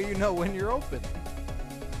so that way you know when you're open?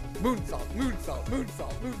 Moonsault, moonsault,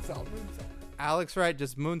 moonsault, moonsault, moonsault. Alex Wright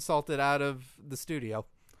just moonsaulted out of the studio.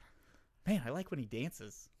 Man, I like when he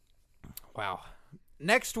dances. Wow.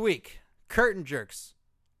 Next week, Curtain Jerks.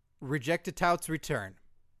 Rejected Touts return.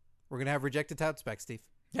 We're going to have Rejected Touts back, Steve.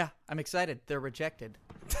 Yeah, I'm excited. They're rejected.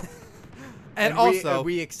 And also,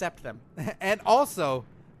 we accept them. and also,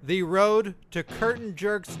 the road to Curtain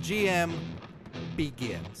Jerks GM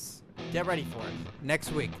begins Get ready for it.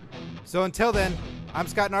 next week. So until then, I'm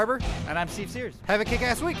Scott Narver. And I'm Steve Sears. Have a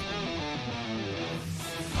kick-ass week.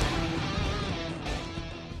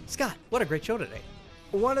 Scott, what a great show today.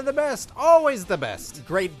 One of the best. Always the best.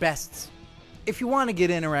 Great bests. If you want to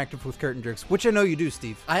get interactive with Curtain Jerks, which I know you do,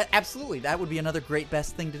 Steve, Absolutely. That would be another great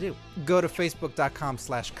best thing to do. go to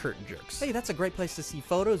facebook.com/Curtain Jerks. Hey, that's a great place to see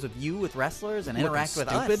photos of you with wrestlers and interact with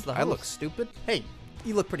stupid. us. the I look hosts. stupid. Hey,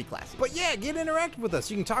 you look pretty classy. But yeah, get interactive with us.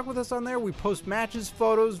 You can talk with us on there. We post matches,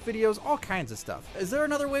 photos, videos, all kinds of stuff. Is there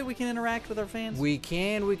another way we can interact with our fans? We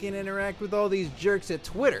can interact with all these jerks at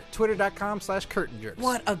Twitter. Twitter.com/Curtain Jerks.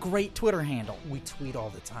 What a great Twitter handle. We tweet all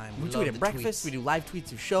the time. We love tweet at the breakfast. tweets. We do live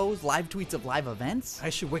tweets of shows, live tweets of live events. I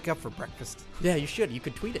should wake up for breakfast. Yeah, you should. You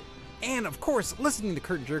could tweet it. And of course, listening to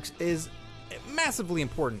Curtain Jerks is massively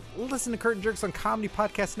important. Listen to Curtain Jerks on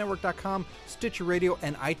ComedyPodcastNetwork.com, Stitcher Radio,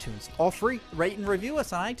 and iTunes. All free. Rate and review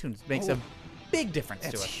us on iTunes. Makes a big difference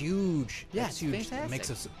to That's us. huge. Yeah, That's it's huge. fantastic. It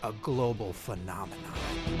makes us a global phenomenon.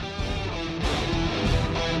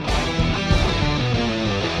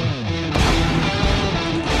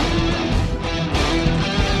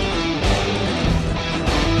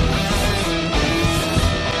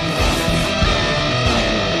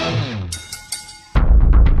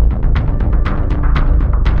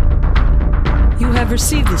 You have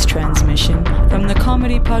received this transmission from the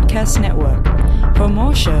Comedy Podcast Network. For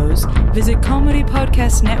more shows, visit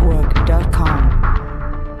comedypodcastnetwork.com.